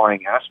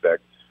unifying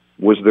aspect,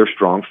 was their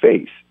strong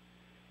faith.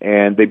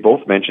 And they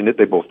both mentioned it.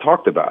 They both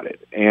talked about it.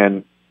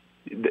 And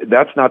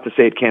that's not to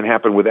say it can't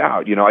happen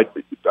without.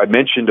 I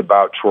mentioned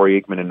about Troy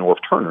Aikman and Norv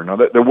Turner. Now,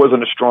 there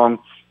wasn't a strong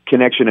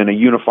connection and a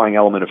unifying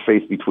element of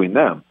faith between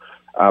them.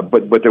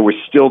 But there was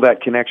still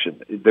that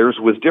connection. Theirs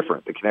was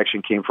different. The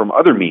connection came from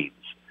other means.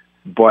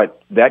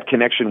 But that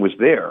connection was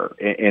there,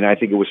 and I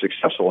think it was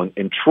successful.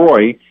 And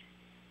Troy,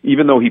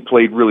 even though he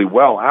played really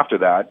well after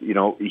that,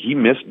 he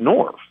missed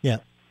Norv. Yeah.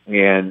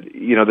 And,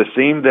 the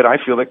same that I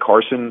feel that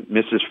Carson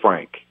misses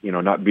Frank,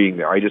 not being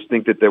there. I just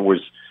think that there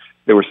was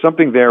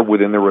something there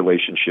within the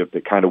relationship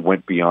that kind of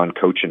went beyond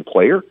coach and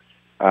player.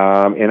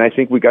 And I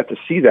think we got to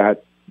see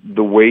that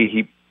the way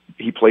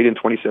he played in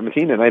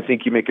 2017. And I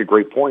think you make a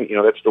great point.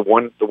 That's the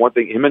one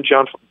thing. Him and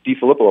John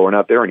DeFilippo are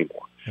not there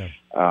anymore.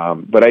 Yeah.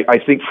 But I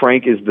think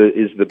Frank is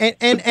the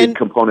big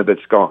component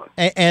that's gone.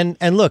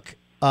 And look,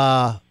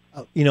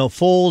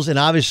 Foles, and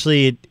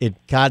obviously it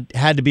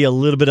had to be a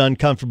little bit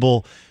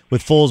uncomfortable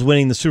with Foles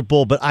winning the Super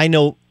Bowl, but I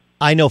know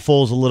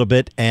Foles a little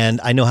bit,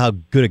 and I know how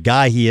good a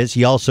guy he is.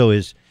 He also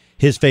is.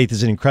 His faith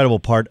is an incredible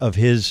part of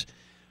his.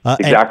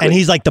 Exactly. And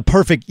he's like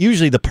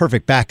usually the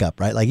perfect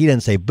backup, right? Like he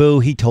doesn't say boo.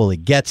 He totally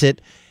gets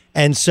it.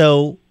 And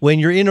so when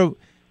you're in a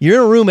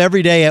room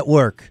every day at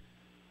work,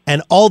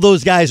 and all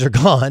those guys are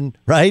gone,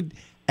 right?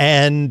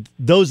 And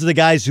those are the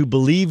guys who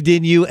believed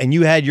in you, and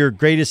you had your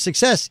greatest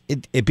success.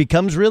 It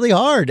becomes really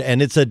hard,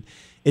 and it's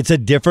a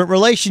different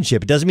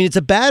relationship. It doesn't mean it's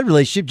a bad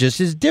relationship,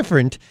 just is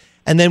different.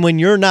 And then when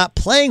you're not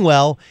playing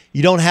well,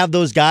 you don't have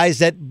those guys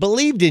that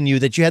believed in you,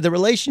 that you had the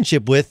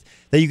relationship with,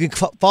 that you can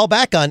fall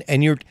back on.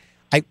 And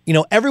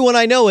everyone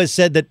I know has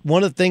said that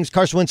one of the things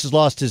Carson Wentz has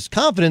lost his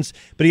confidence,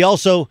 but he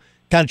also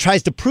kind of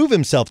tries to prove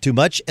himself too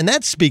much, and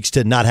that speaks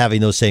to not having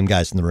those same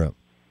guys in the room.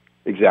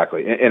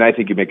 Exactly, and I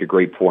think you make a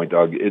great point,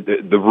 Doug.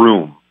 The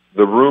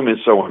room is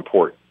so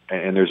important,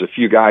 and there's a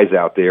few guys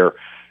out there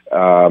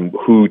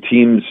who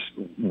teams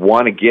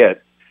want to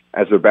get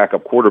as their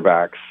backup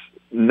quarterbacks,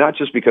 not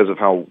just because of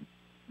how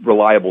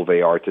reliable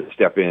they are to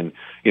step in,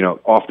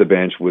 off the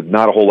bench with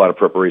not a whole lot of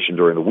preparation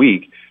during the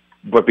week,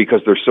 but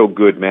because they're so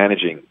good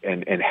managing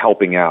and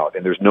helping out,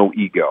 and there's no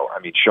ego. I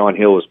mean, Shaun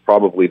Hill is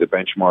probably the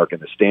benchmark and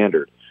the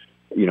standard,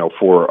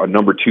 for a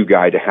number 2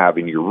 guy to have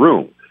in your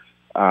room.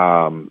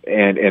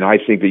 And I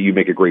think that you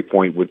make a great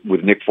point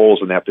with Nick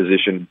Foles in that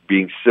position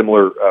being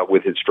similar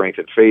with his strength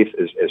and faith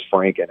as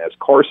Frank and as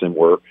Carson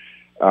were,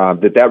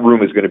 that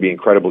room is going to be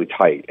incredibly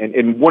tight.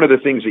 And one of the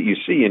things that you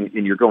see,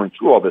 and you're going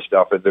through all this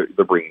stuff, and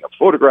they're bringing up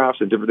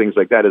photographs and different things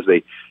like that as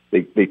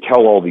they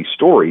tell all these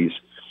stories,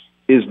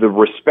 is the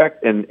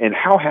respect and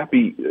how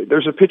happy.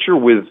 There's a picture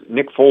with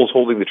Nick Foles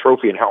holding the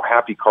trophy and how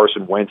happy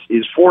Carson Wentz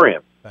is for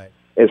him. Right.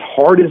 As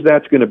hard as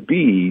that's going to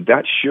be,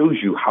 that shows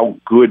you how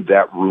good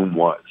that room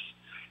was.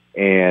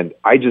 And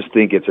I just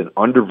think it's an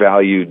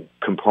undervalued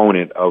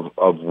component of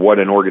what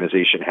an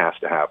organization has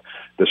to have.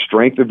 The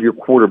strength of your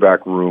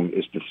quarterback room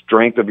is the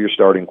strength of your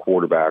starting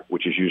quarterback,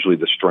 which is usually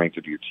the strength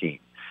of your team.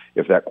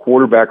 If that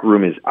quarterback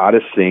room is out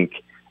of sync,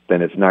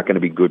 then it's not going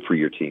to be good for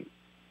your team.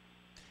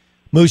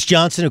 Moose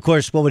Johnson, of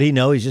course, what would he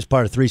know? He's just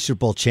part of 3 Super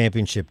Bowl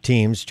championship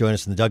teams. Join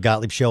us in the Doug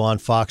Gottlieb Show on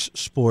Fox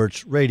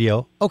Sports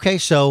Radio. Okay,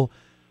 so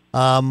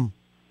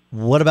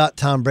what about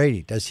Tom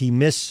Brady? Does he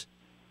miss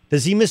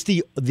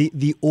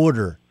the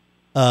order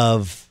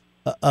of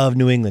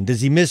New England?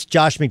 Does he miss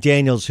Josh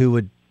McDaniels, who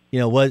would,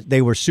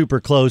 they were super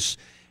close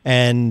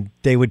and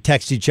they would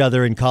text each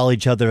other and call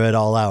each other at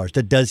all hours?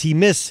 Does he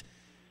miss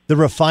the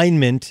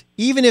refinement,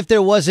 even if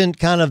there wasn't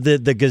kind of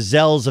the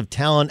gazelles of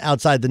talent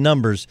outside the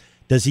numbers?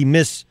 Does he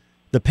miss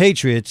the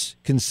Patriots,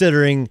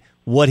 considering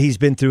what he's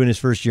been through in his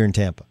first year in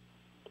Tampa?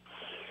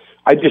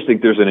 I just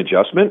think there's an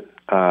adjustment.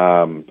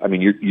 I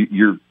mean,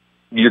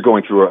 you're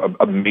going through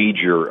a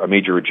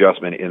major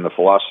adjustment in the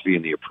philosophy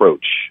and the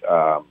approach.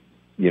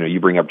 You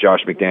bring up Josh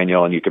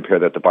McDaniel and you compare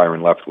that to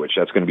Byron Leftwich.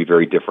 That's going to be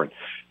very different.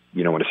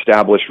 An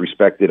established,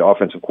 respected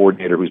offensive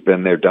coordinator who's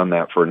been there, done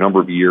that for a number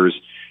of years,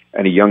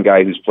 and a young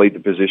guy who's played the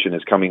position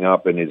is coming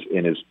up and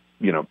is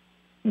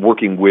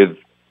working with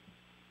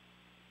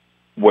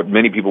what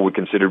many people would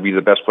consider to be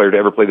the best player to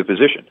ever play the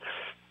position.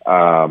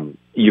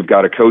 You've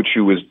got a coach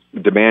who is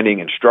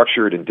demanding and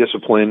structured and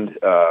disciplined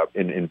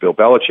in Bill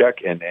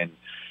Belichick, and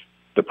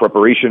the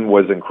preparation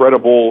was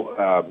incredible.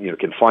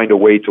 Can find a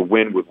way to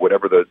win with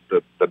whatever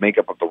the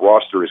makeup of the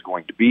roster is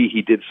going to be.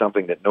 He did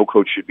something that no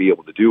coach should be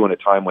able to do in a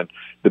time when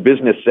the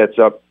business sets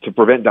up to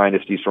prevent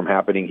dynasties from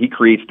happening. He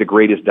creates the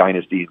greatest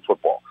dynasty in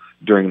football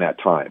during that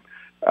time.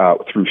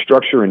 Through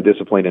structure and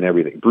discipline and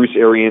everything. Bruce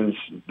Arians,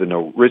 the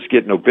no risk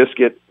it, no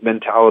biscuit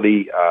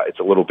mentality, it's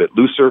a little bit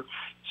looser.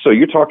 So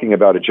you're talking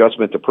about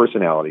adjustment to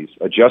personalities,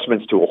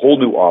 adjustments to a whole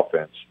new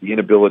offense, the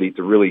inability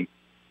to really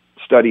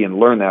study and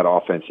learn that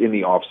offense in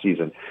the off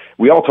season.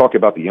 We all talk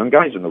about the young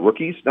guys and the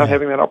rookies not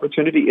having that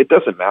opportunity. It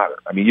doesn't matter.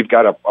 I mean, you've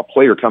got a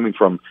player coming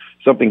from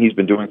something he's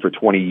been doing for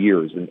 20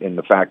 years, and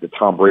the fact that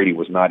Tom Brady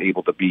was not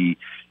able to be,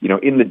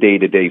 in the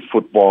day-to-day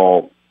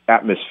football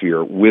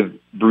atmosphere with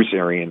Bruce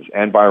Arians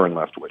and Byron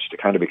Leftwich to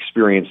kind of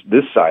experience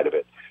this side of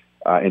it.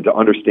 and to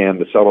understand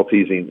the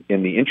subtleties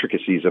in the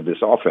intricacies of this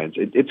offense,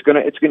 it's going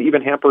to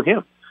even hamper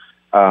him.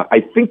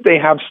 I think they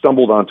have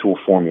stumbled onto a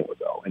formula,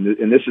 though,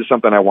 and this is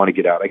something I want to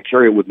get out. I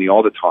carry it with me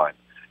all the time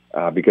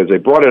because they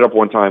brought it up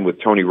one time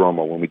with Tony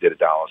Romo when we did a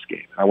Dallas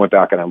game. I went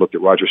back and I looked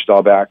at Roger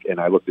Staubach and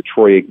I looked at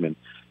Troy Aikman,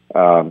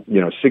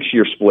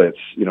 6-year splits,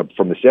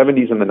 from the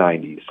 70s and the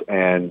 90s,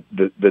 and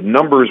the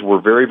numbers were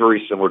very,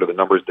 very similar to the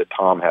numbers that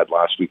Tom had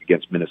last week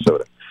against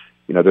Minnesota.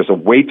 There's a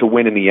way to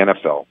win in the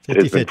NFL. It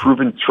has been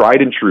proven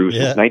tried and true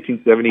since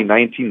 1970,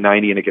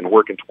 1990, and it can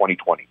work in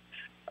 2020.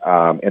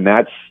 And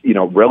that's,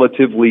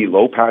 relatively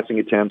low passing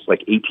attempts,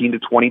 like 18 to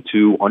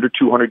 22, under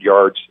 200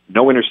 yards,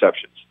 no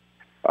interceptions,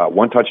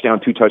 1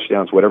 touchdown, 2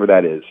 touchdowns, whatever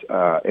that is.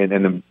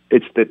 And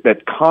it's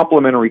that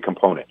complementary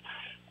component.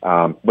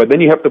 But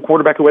then you have the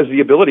quarterback who has the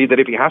ability that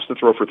if he has to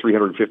throw for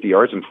 350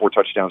 yards and 4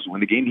 touchdowns to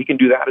win the game, he can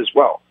do that as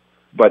well.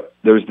 But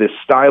there's this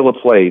style of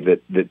play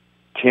that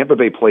Tampa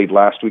Bay played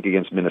last week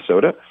against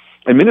Minnesota,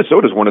 and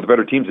Minnesota is one of the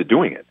better teams at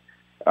doing it.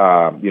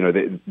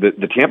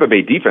 The Tampa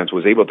Bay defense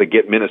was able to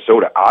get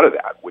Minnesota out of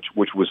that,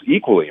 which was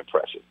equally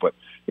impressive. But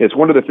it's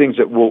one of the things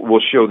that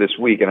we'll show this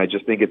week, and I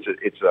just think it's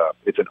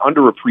an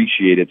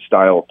underappreciated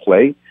style of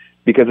play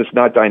because it's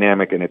not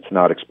dynamic and it's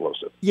not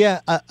explosive. Yeah,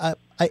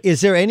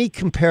 is there any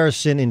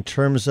comparison in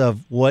terms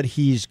of what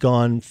he's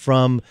gone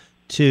from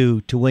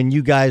to when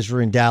you guys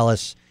were in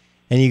Dallas,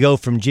 and you go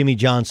from Jimmy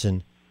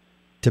Johnson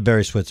to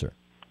Barry Switzer?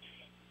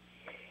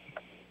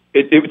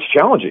 It's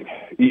challenging.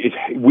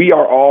 We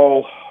are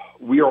all.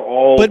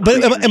 But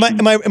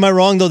am I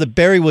wrong though that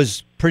Barry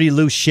was pretty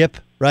loose ship,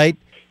 right?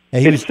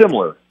 It's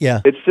similar.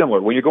 Yeah, it's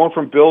similar. When you're going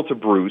from Bill to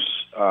Bruce,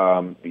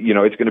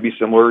 it's going to be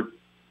similar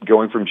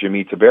going from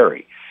Jimmy to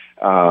Barry.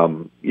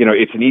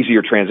 It's an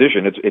easier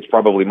transition. It's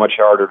probably much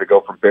harder to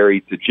go from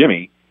Barry to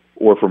Jimmy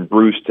or from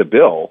Bruce to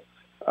Bill.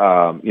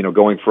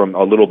 Going from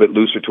a little bit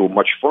looser to a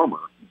much firmer.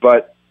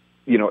 But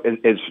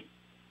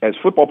as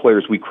football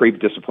players, we crave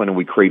discipline and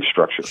we crave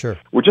structure. Sure.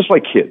 We're just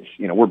like kids.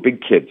 We're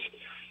big kids.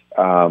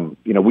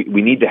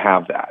 We need to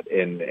have that.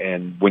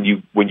 And when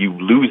you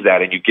lose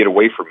that and you get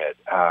away from it,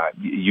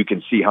 you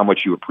can see how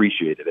much you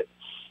appreciated it.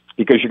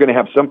 Because you're going to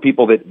have some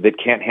people that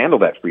can't handle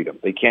that freedom.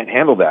 They can't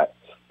handle that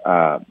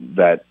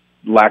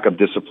lack of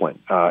discipline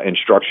and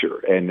structure,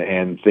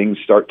 and things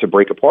start to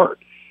break apart.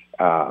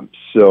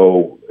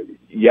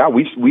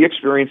 We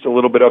experienced a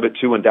little bit of it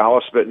too in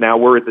Dallas, but now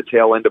we're at the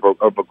tail end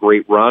of a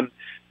great run.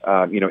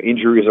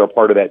 Injuries are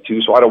part of that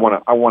too. So I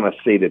want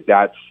to say that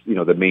that's,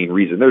 the main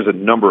reason. There's a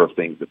number of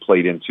things that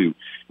played into,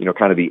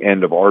 kind of the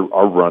end of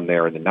our run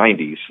there in the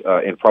 90s.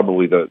 And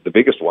probably the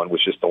biggest one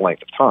was just the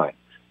length of time.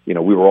 We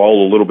were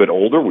all a little bit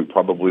older. We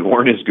probably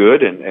weren't as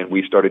good, and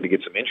we started to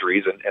get some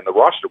injuries, and the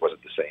roster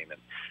wasn't the same. And,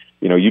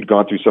 you'd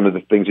gone through some of the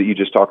things that you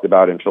just talked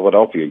about in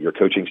Philadelphia. Your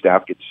coaching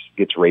staff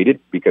gets rated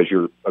because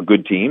you're a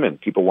good team and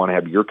people want to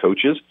have your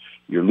coaches.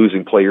 You're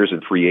losing players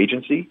in free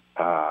agency.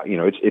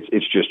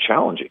 It's just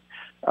challenging.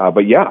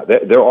 But yeah,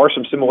 there are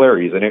some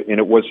similarities, and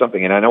it was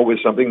something, and I know it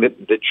was something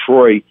that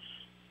Troy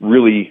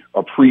really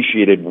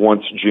appreciated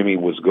once Jimmy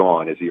was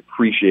gone, as he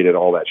appreciated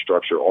all that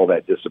structure, all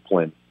that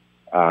discipline,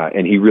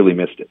 and he really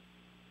missed it.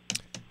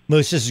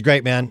 Moose, this is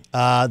great, man.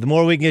 The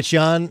more we can get you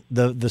on,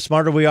 the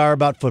smarter we are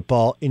about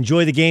football.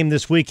 Enjoy the game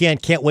this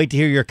weekend. Can't wait to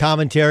hear your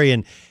commentary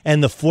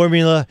and the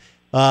formula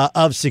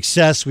of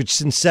success, which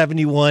since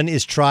 71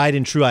 is tried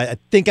and true. I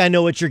think I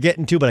know what you're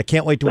getting to, but I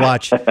can't wait to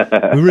watch.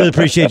 We really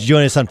appreciate you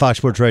joining us on Fox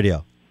Sports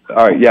Radio.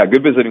 All right, yeah,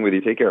 good visiting with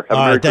you. Take care. Have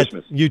a Merry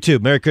Christmas. You too.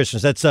 Merry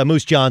Christmas. That's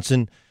Moose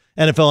Johnson,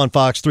 NFL on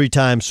Fox,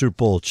 3-time Super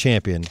Bowl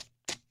champion.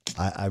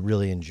 I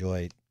really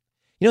enjoyed.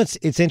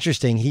 It's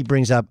interesting. He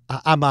brings up.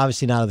 I'm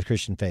obviously not of the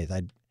Christian faith.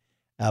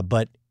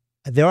 But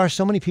there are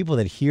so many people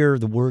that hear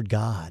the word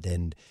God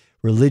and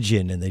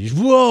religion, and they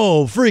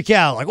just freak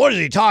out. Like, what is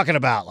he talking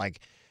about? Like,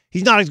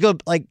 he's not as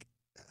good. Like,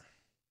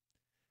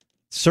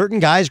 certain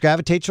guys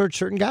gravitate towards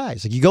certain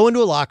guys. Like, you go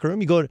into a locker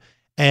room,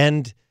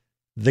 and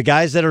the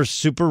guys that are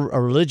super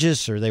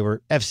religious, or they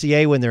were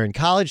FCA when they're in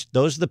college,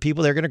 those are the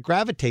people that are going to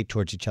gravitate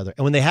towards each other.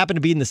 And when they happen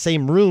to be in the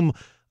same room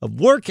of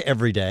work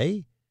every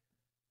day,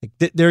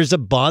 there's a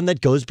bond that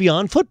goes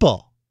beyond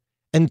football.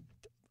 And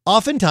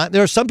oftentimes,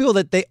 there are some people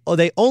that they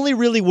only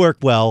really work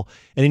well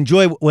and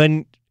enjoy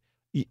when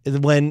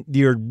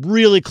you're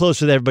really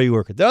close with everybody you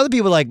work with. There are other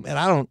people like,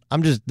 man,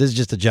 this is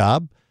just a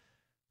job.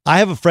 I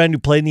have a friend who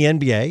played in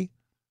the NBA,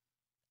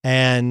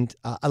 and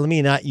let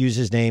me not use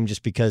his name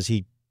just because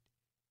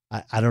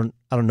I don't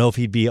know if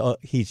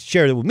he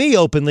shared it with me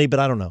openly, but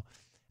I don't know.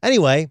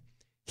 Anyway,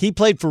 he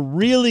played for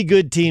really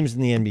good teams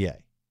in the NBA,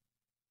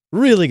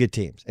 really good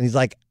teams. And he's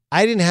like,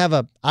 I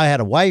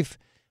had a wife,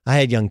 I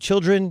had young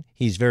children.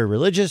 He's very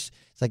religious.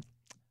 It's like,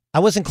 I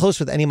wasn't close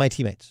with any of my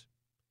teammates.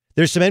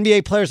 There's some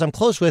NBA players I'm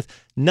close with.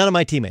 None of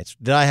my teammates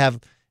did I have.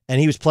 And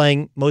he was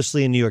playing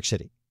mostly in New York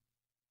City.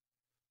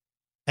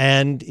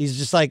 And he's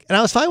just like, and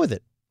I was fine with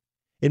it.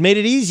 It made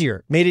it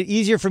easier. Made it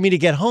easier for me to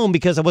get home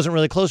because I wasn't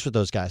really close with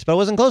those guys. But I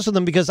wasn't close with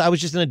them because I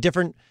was just in a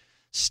different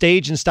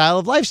stage and style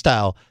of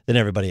lifestyle than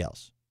everybody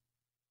else.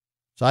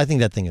 So I think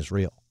that thing is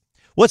real.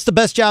 What's the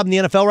best job in the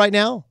NFL right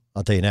now?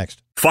 I'll tell you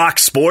next.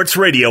 Fox Sports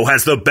Radio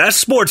has the best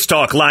sports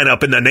talk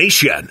lineup in the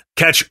nation.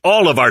 Catch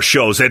all of our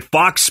shows at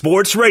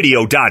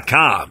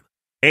foxsportsradio.com.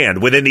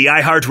 And within the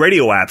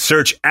iHeartRadio app,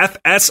 search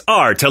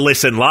FSR to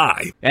listen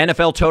live.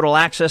 NFL Total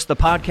Access, the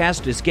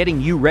podcast, is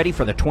getting you ready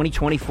for the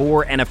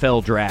 2024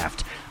 NFL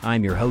Draft.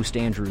 I'm your host,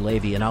 Andrew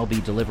Levy, and I'll be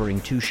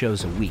delivering 2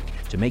 shows a week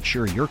to make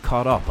sure you're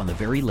caught up on the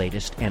very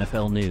latest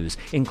NFL news,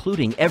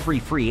 including every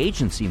free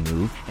agency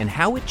move and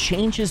how it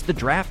changes the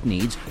draft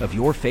needs of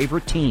your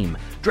favorite team.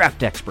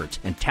 Draft experts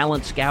and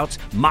talent scouts,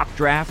 mock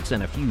drafts,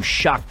 and a few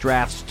shock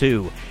drafts,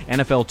 too.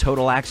 NFL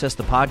Total Access,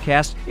 the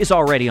podcast, is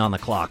already on the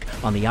clock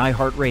on the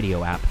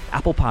iHeartRadio app,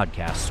 Apple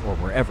Podcasts, or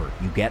wherever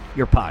you get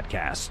your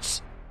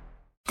podcasts.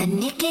 The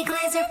Nikki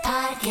Glaser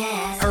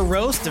Podcast. Her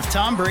roast of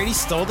Tom Brady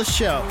stole the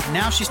show.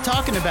 Now she's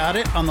talking about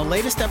it on the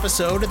latest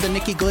episode of the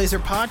Nikki Glaser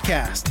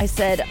Podcast. I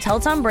said, tell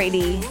Tom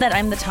Brady that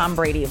I'm the Tom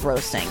Brady of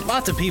roasting.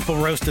 Lots of people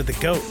roasted the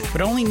GOAT,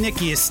 but only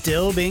Nikki is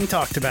still being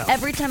talked about.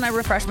 Every time I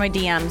refresh my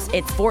DMs,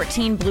 it's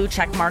 14 blue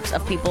check marks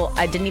of people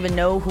I didn't even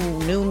know who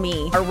knew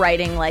me are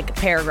writing like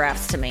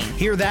paragraphs to me.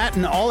 Hear that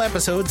in all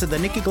episodes of the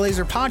Nikki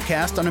Glaser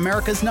Podcast on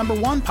America's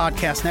 #1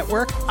 podcast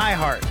network,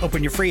 iHeart.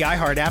 Open your free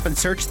iHeart app and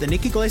search the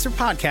Nikki Glaser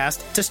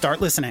Podcast to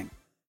start listening.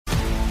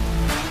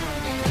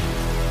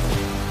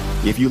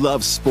 If you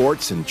love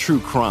sports and true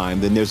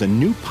crime, then there's a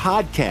new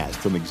podcast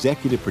from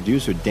executive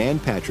producer Dan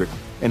Patrick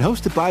and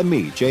hosted by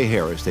me, Jay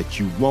Harris, that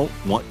you won't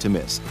want to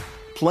miss.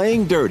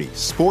 Playing Dirty: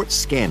 Sports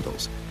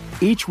Scandals.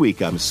 Each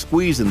week, I'm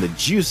squeezing the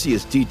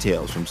juiciest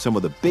details from some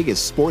of the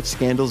biggest sports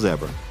scandals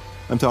ever.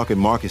 I'm talking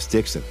Marcus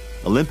Dixon,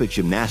 Olympic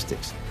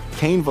gymnastics,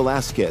 Cain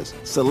Velasquez,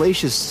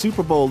 salacious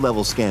Super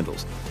Bowl-level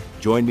scandals.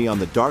 Join me on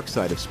the dark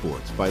side of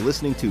sports by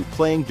listening to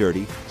Playing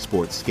Dirty: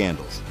 Sports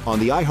Scandals on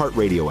the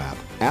iHeartRadio app,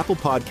 Apple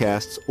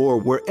Podcasts, or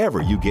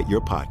wherever you get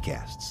your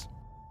podcasts.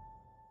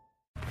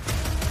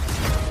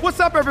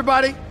 What's up,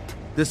 everybody?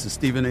 This is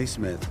Stephen A.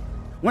 Smith.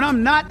 When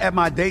I'm not at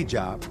my day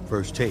job,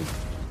 First Take,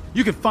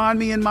 you can find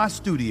me in my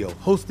studio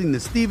hosting the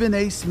Stephen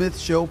A. Smith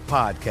Show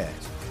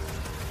podcast.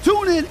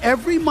 Tune in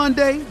every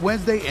Monday,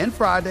 Wednesday, and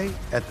Friday,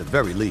 at the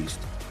very least,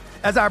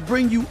 as I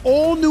bring you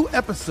all new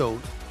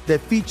episodes that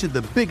feature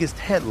the biggest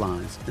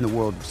headlines in the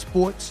world of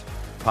sports,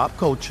 pop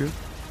culture,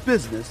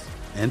 business,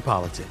 and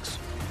politics.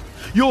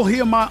 You'll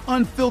hear my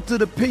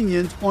unfiltered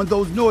opinions on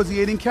those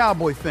nauseating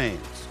Cowboy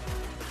fans,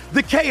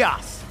 the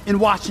chaos in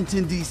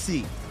Washington,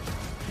 D.C.,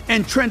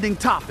 and trending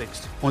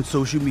topics on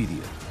social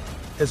media,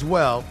 as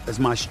well as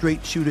my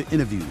straight shooter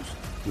interviews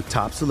with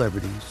top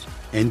celebrities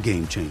and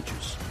game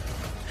changers.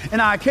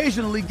 And I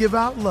occasionally give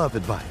out love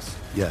advice.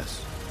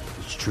 Yes,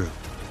 it's true.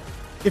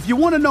 If you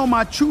want to know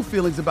my true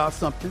feelings about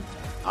something,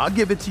 I'll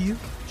give it to you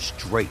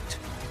straight.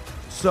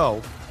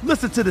 So,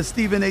 listen to the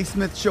Stephen A.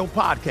 Smith Show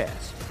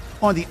podcast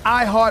on the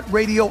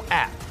iHeartRadio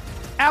app,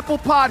 Apple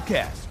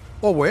Podcasts,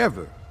 or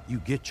wherever you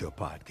get your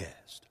podcast.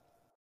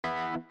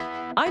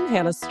 I'm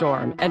Hannah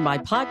Storm, and my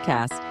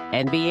podcast,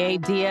 NBA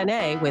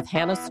DNA with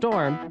Hannah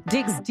Storm,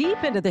 digs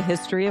deep into the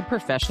history of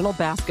professional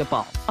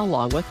basketball,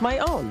 along with my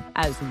own,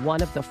 as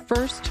one of the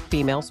first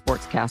female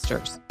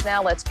sportscasters.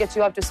 Now let's get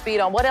you up to speed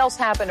on what else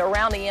happened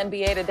around the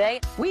NBA today.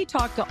 We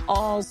talked to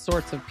all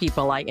sorts of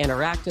people I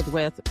interacted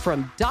with,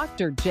 from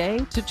Dr.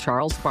 J to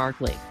Charles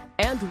Barkley,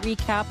 and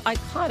recap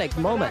iconic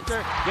moments.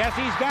 Yes,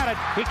 he's got it.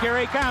 Here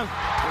he comes.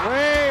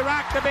 Way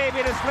rock the baby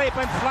to sleep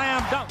and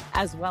slam dunk.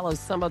 As well as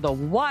some of the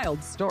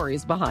wild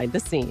stories behind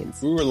the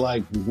scenes. We were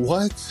like,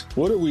 what?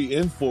 What are we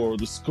in for?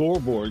 The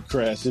scoreboard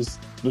crashes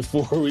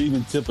before we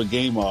even tip a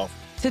game off.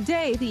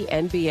 Today, the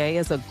NBA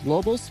is a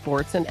global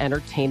sports and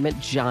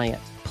entertainment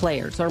giant.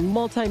 Players are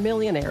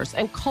multimillionaires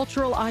and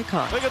cultural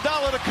icons.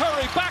 Iguodala to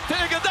Curry, back to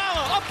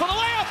Iguodala, up for the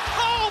layup.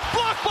 Oh,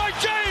 blocked by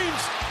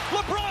James.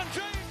 LeBron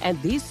James. And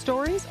these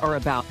stories are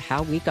about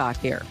how we got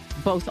here,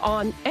 both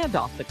on and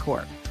off the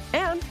court.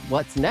 And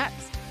what's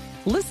next?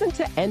 Listen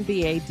to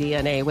NBA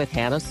DNA with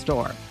Hannah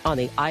Storm on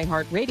the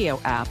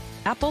iHeartRadio app,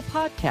 Apple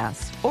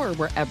Podcasts, or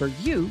wherever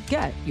you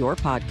get your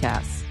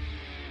podcasts.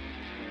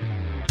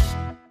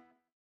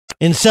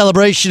 In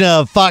celebration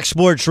of Fox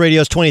Sports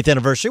Radio's 20th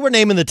anniversary, we're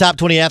naming the top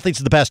 20 athletes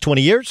of the past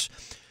 20 years,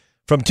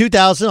 from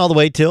 2000 all the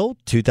way till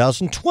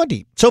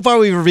 2020. So far,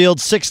 we've revealed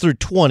 6 through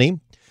 20.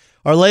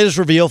 Our latest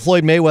reveal,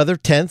 Floyd Mayweather,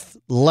 10th.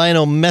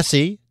 Lionel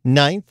Messi,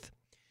 9th.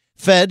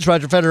 Feds,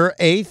 Roger Federer,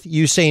 8th.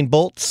 Usain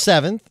Bolt,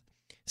 7th.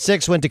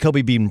 6 went to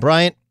Kobe Bean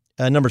Bryant.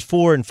 Numbers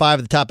 4 and 5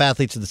 of the top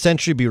athletes of the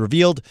century be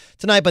revealed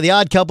tonight by The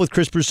Odd Couple with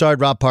Chris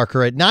Broussard, Rob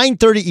Parker at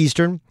 9:30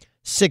 Eastern,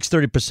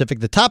 6:30 Pacific.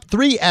 The top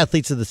 3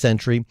 athletes of the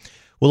century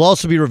will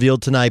also be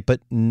revealed tonight,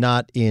 but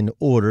not in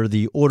order.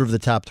 The order of the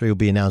top 3 will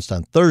be announced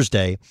on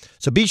Thursday.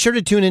 So be sure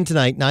to tune in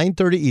tonight,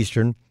 9:30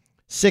 Eastern,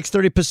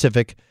 6:30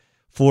 Pacific,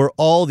 for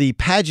all the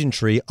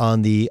pageantry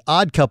on The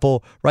Odd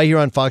Couple right here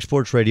on Fox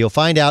Sports Radio.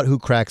 Find out who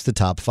cracks the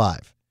top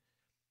 5.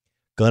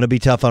 Going to be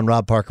tough on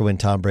Rob Parker when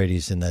Tom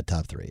Brady's in that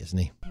top 3, isn't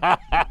he?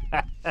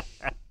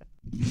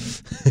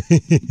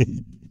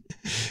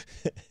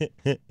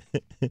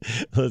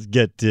 Let's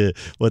get to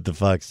what the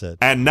Fox said.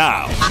 And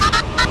now.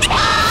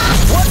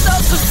 What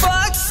does the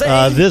Fox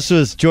say? This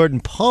was Jordan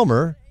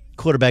Palmer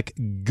quarterback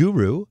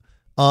guru,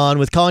 on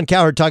with Colin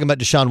Cowherd talking about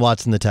Deshaun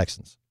Watson, the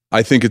Texans.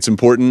 I think it's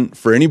important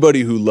for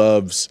anybody who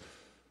loves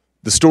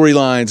the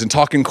storylines and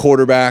talking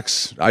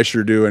quarterbacks, I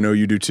sure do, I know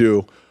you do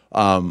too,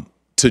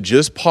 to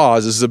just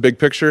pause. This is a big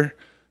picture.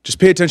 Just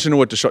pay attention to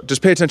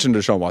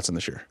Deshaun Watson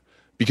this year.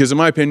 Because in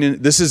my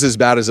opinion, this is as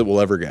bad as it will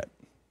ever get.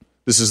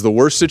 This is the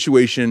worst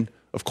situation,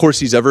 of course,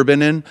 he's ever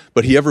been in,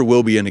 but he ever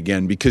will be in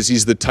again, because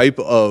he's the type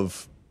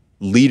of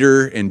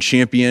leader and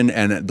champion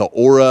and the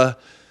aura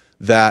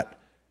that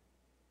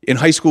in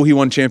high school he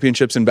won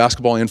championships in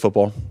basketball and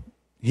football.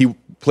 He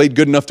played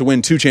good enough to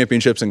win 2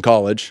 championships in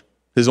college.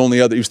 He was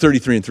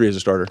 33-3 as a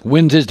starter.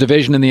 Wins his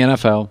division in the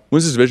NFL.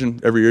 Wins his division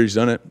every year he's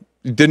done it.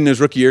 He did in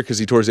his rookie year because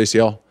he tore his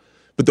ACL.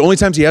 But the only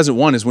times he hasn't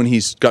won is when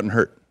he's gotten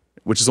hurt,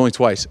 which is only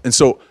twice. And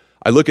so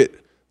I look at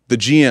the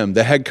GM,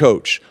 the head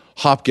coach,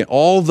 Hopkins,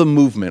 all the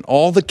movement,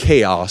 all the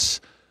chaos.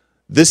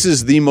 This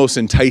is the most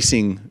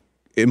enticing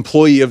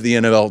employee of the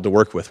NFL to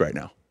work with right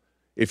now.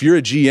 If you're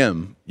a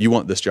GM, you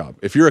want this job.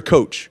 If you're a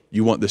coach,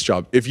 you want this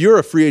job. If you're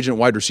a free agent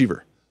wide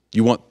receiver,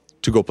 you want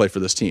to go play for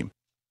this team.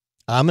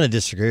 I'm going to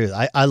disagree with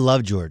I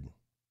love Jordan.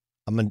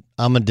 I'm going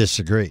to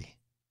disagree.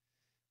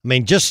 I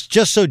mean, just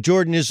so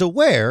Jordan is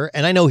aware,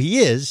 and I know he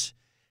is,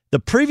 the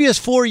previous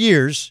 4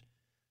 years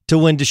to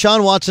when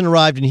Deshaun Watson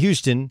arrived in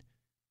Houston,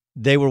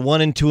 they were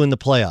 1-2 in the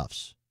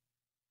playoffs.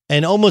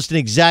 And almost an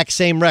exact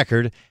same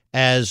record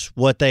as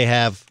what they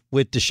have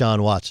with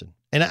Deshaun Watson.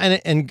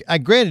 And I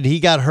granted he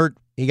got hurt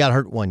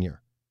 1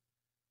 year.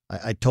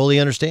 I totally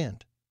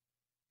understand.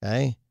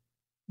 Okay?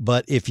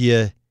 But if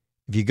you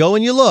go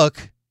and you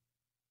look,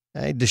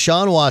 okay,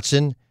 Deshaun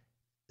Watson,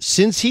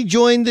 since he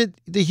joined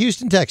the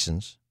Houston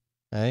Texans,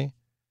 okay,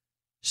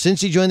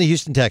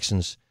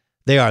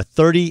 they are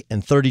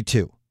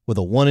 30-32 with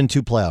a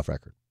 1-2 playoff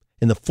record.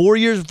 In the 4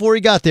 years before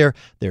he got there,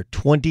 they're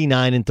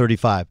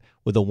 29-35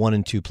 with a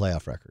 1-2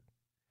 playoff record.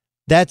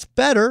 That's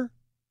better.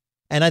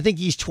 And I think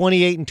he's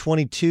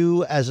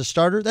 28-22 as a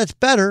starter. That's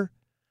better.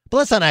 But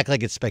let's not act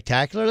like it's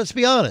spectacular. Let's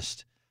be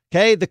honest.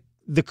 Okay?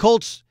 The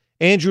Colts,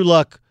 Andrew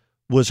Luck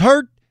was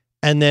hurt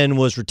and then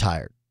was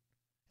retired.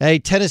 Hey,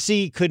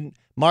 Tennessee couldn't.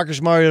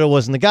 Marcus Mariota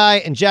wasn't the guy,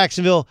 and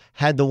Jacksonville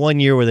had the 1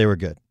 year where they were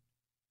good.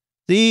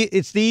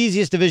 It's the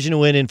easiest division to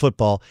win in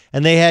football,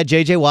 and they had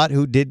J.J. Watt,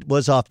 who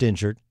was oft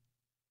injured,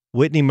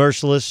 Whitney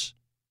Merciless,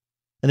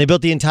 and they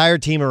built the entire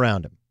team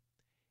around him.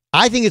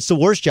 I think it's the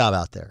worst job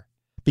out there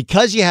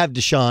because you have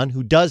Deshaun,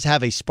 who does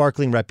have a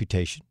sparkling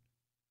reputation,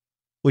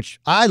 which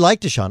I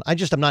like Deshaun.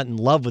 I'm not in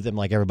love with him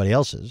like everybody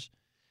else is.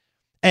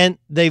 And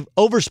they've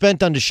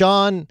overspent on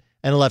Deshaun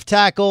and a left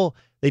tackle.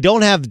 They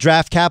don't have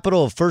draft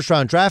capital of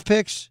first-round draft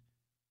picks.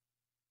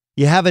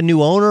 You have a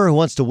new owner who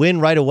wants to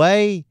win right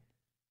away.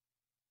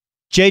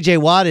 J.J.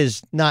 Watt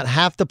is not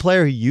half the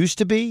player he used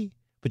to be,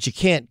 but you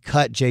can't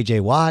cut J.J.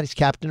 Watt. He's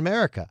Captain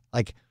America.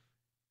 Like,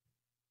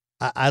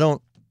 I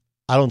don't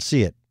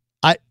see it.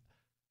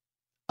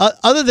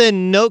 Other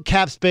than no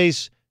cap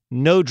space,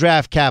 no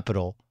draft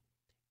capital,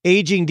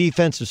 aging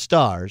defensive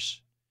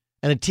stars,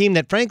 and a team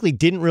that frankly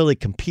didn't really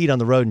compete on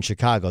the road in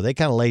Chicago. They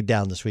kind of laid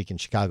down this week in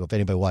Chicago, if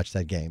anybody watched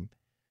that game.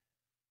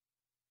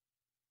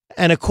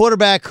 And a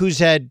quarterback who's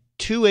had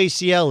 2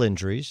 ACL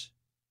injuries.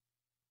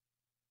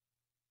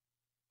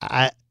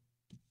 I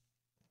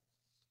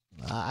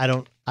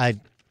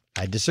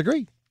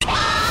disagree.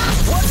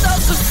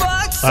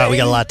 All right, we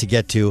got a lot to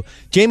get to.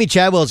 Jamie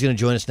Chadwell is going to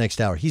join us next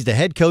hour. He's the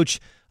head coach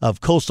of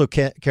Coastal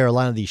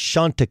Carolina, the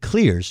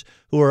Chanticleers,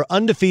 who are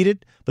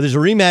undefeated, but there's a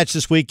rematch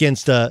this week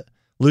against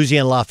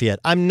Louisiana Lafayette.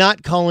 I'm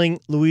not calling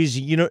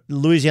Louisiana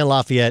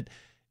Lafayette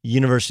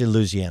University of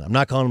Louisiana. I'm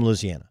not calling them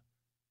Louisiana.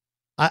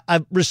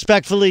 I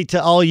respectfully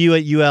to all you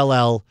at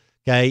ULL,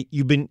 okay,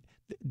 you've been,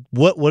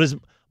 what is,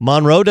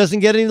 Monroe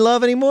doesn't get any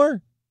love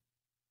anymore?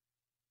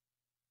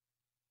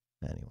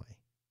 Anyway.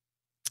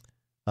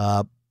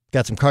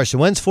 Got some Carson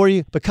Wentz for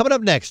you. But coming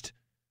up next,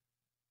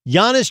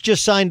 Giannis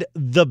just signed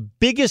the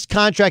biggest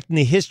contract in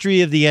the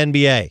history of the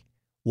NBA.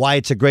 Why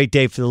it's a great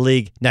day for the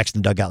league. Next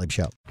on the Doug Gottlieb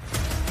Show.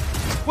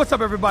 What's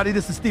up, everybody?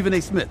 This is Stephen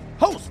A. Smith,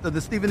 host of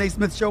the Stephen A.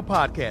 Smith Show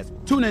podcast.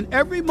 Tune in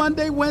every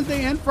Monday,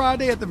 Wednesday, and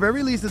Friday at the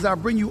very least as I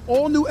bring you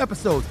all new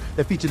episodes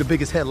that feature the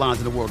biggest headlines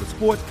in the world of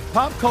sports,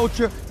 pop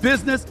culture,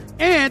 business,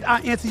 and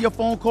I answer your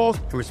phone calls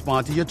and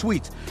respond to your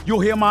tweets. You'll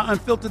hear my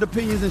unfiltered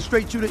opinions and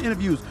straight-shooter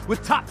interviews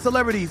with top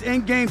celebrities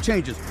and game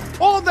changers.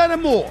 All that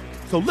and more.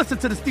 So listen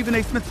to the Stephen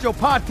A. Smith Show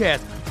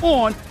podcast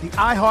on the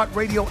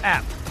iHeartRadio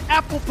app,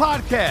 Apple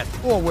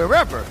Podcasts, or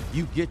wherever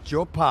you get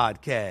your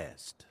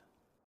podcast.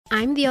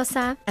 I'm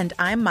Diosa. And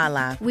I'm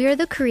Mala. We're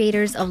the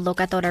creators of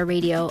Locatora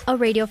Radio, a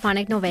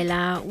radiophonic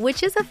novela,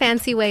 which is a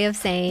fancy way of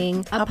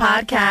saying a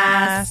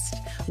podcast.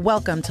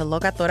 Welcome to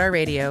Locatora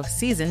Radio,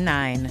 Season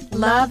 9.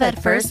 Love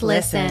at first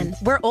listen.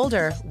 We're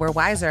older, we're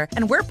wiser,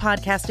 and we're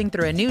podcasting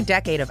through a new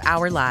decade of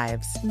our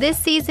lives. This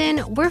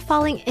season, we're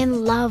falling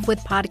in love with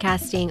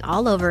podcasting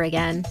all over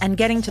again. And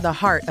getting to the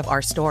heart of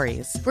our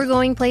stories. We're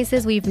going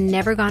places we've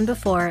never gone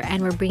before,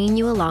 and we're bringing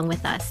you along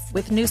with us.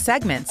 With new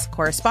segments,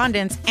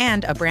 correspondence,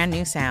 and a brand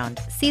new sound.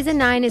 Season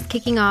 9 is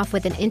kicking off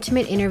with an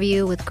intimate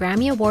interview with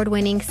Grammy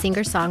Award-winning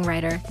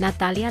singer-songwriter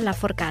Natalia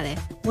Lafourcade.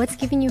 What's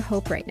giving you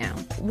hope right now?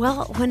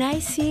 Well, when I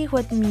see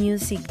what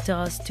music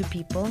does to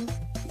people,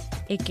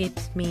 it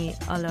gives me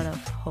a lot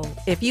of hope.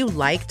 If you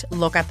liked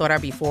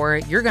Locatora before,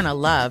 you're going to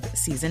love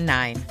Season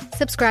 9.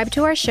 Subscribe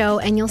to our show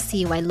and you'll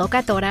see why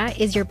Locatora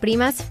is your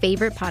prima's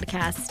favorite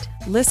podcast.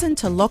 Listen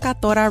to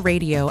Locatora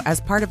Radio as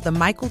part of the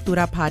My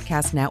Cultura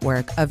Podcast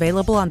Network,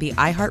 available on the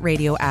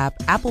iHeartRadio app,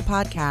 Apple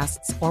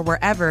Podcasts, or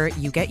wherever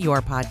you get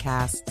your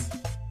podcasts.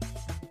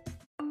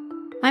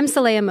 I'm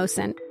Saleha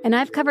Mohsin, and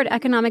I've covered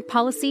economic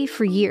policy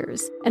for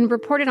years and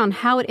reported on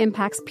how it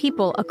impacts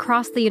people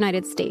across the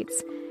United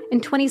States. In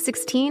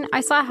 2016,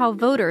 I saw how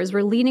voters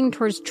were leaning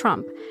towards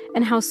Trump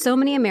and how so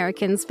many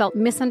Americans felt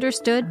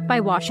misunderstood by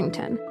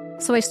Washington.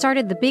 So I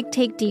started The Big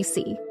Take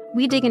DC.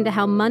 We dig into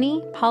how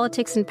money,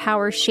 politics, and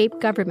power shape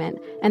government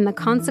and the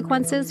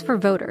consequences for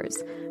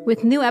voters.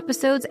 With new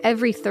episodes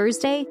every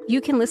Thursday,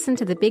 you can listen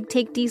to The Big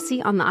Take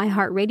DC on the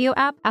iHeartRadio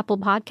app, Apple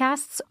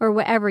Podcasts, or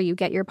wherever you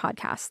get your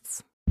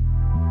podcasts.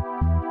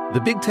 The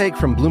Big Take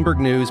from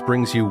Bloomberg News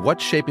brings you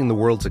what's shaping the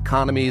world's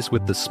economies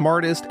with the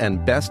smartest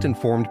and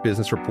best-informed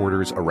business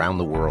reporters around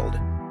the world.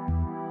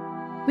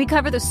 We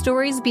cover the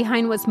stories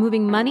behind what's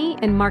moving money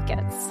and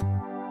markets.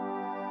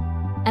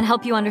 And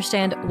help you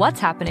understand what's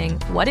happening,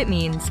 what it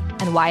means,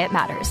 and why it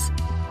matters.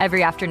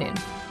 Every afternoon.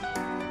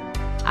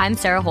 I'm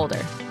Sarah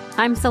Holder.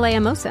 I'm Saleha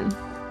Mohsin.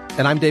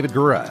 And I'm David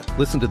Gura.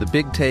 Listen to The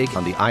Big Take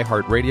on the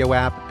iHeartRadio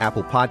app,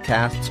 Apple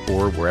Podcasts,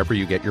 or wherever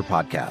you get your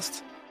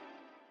podcasts.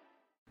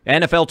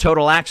 NFL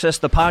Total Access,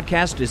 the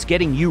podcast, is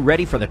getting you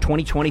ready for the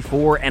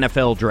 2024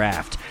 NFL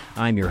Draft.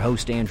 I'm your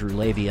host, Andrew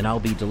Levy, and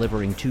I'll be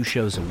delivering 2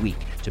 shows a week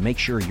to make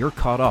sure you're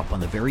caught up on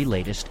the very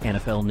latest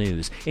NFL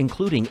news,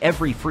 including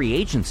every free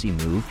agency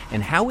move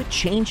and how it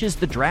changes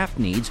the draft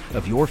needs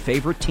of your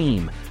favorite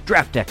team.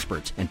 Draft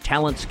experts and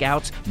talent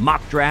scouts,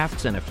 mock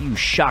drafts, and a few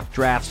shock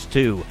drafts,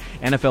 too.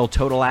 NFL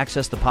Total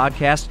Access, the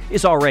podcast,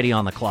 is already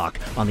on the clock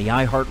on the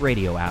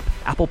iHeartRadio app,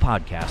 Apple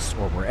Podcasts,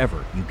 or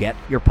wherever you get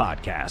your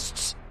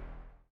podcasts.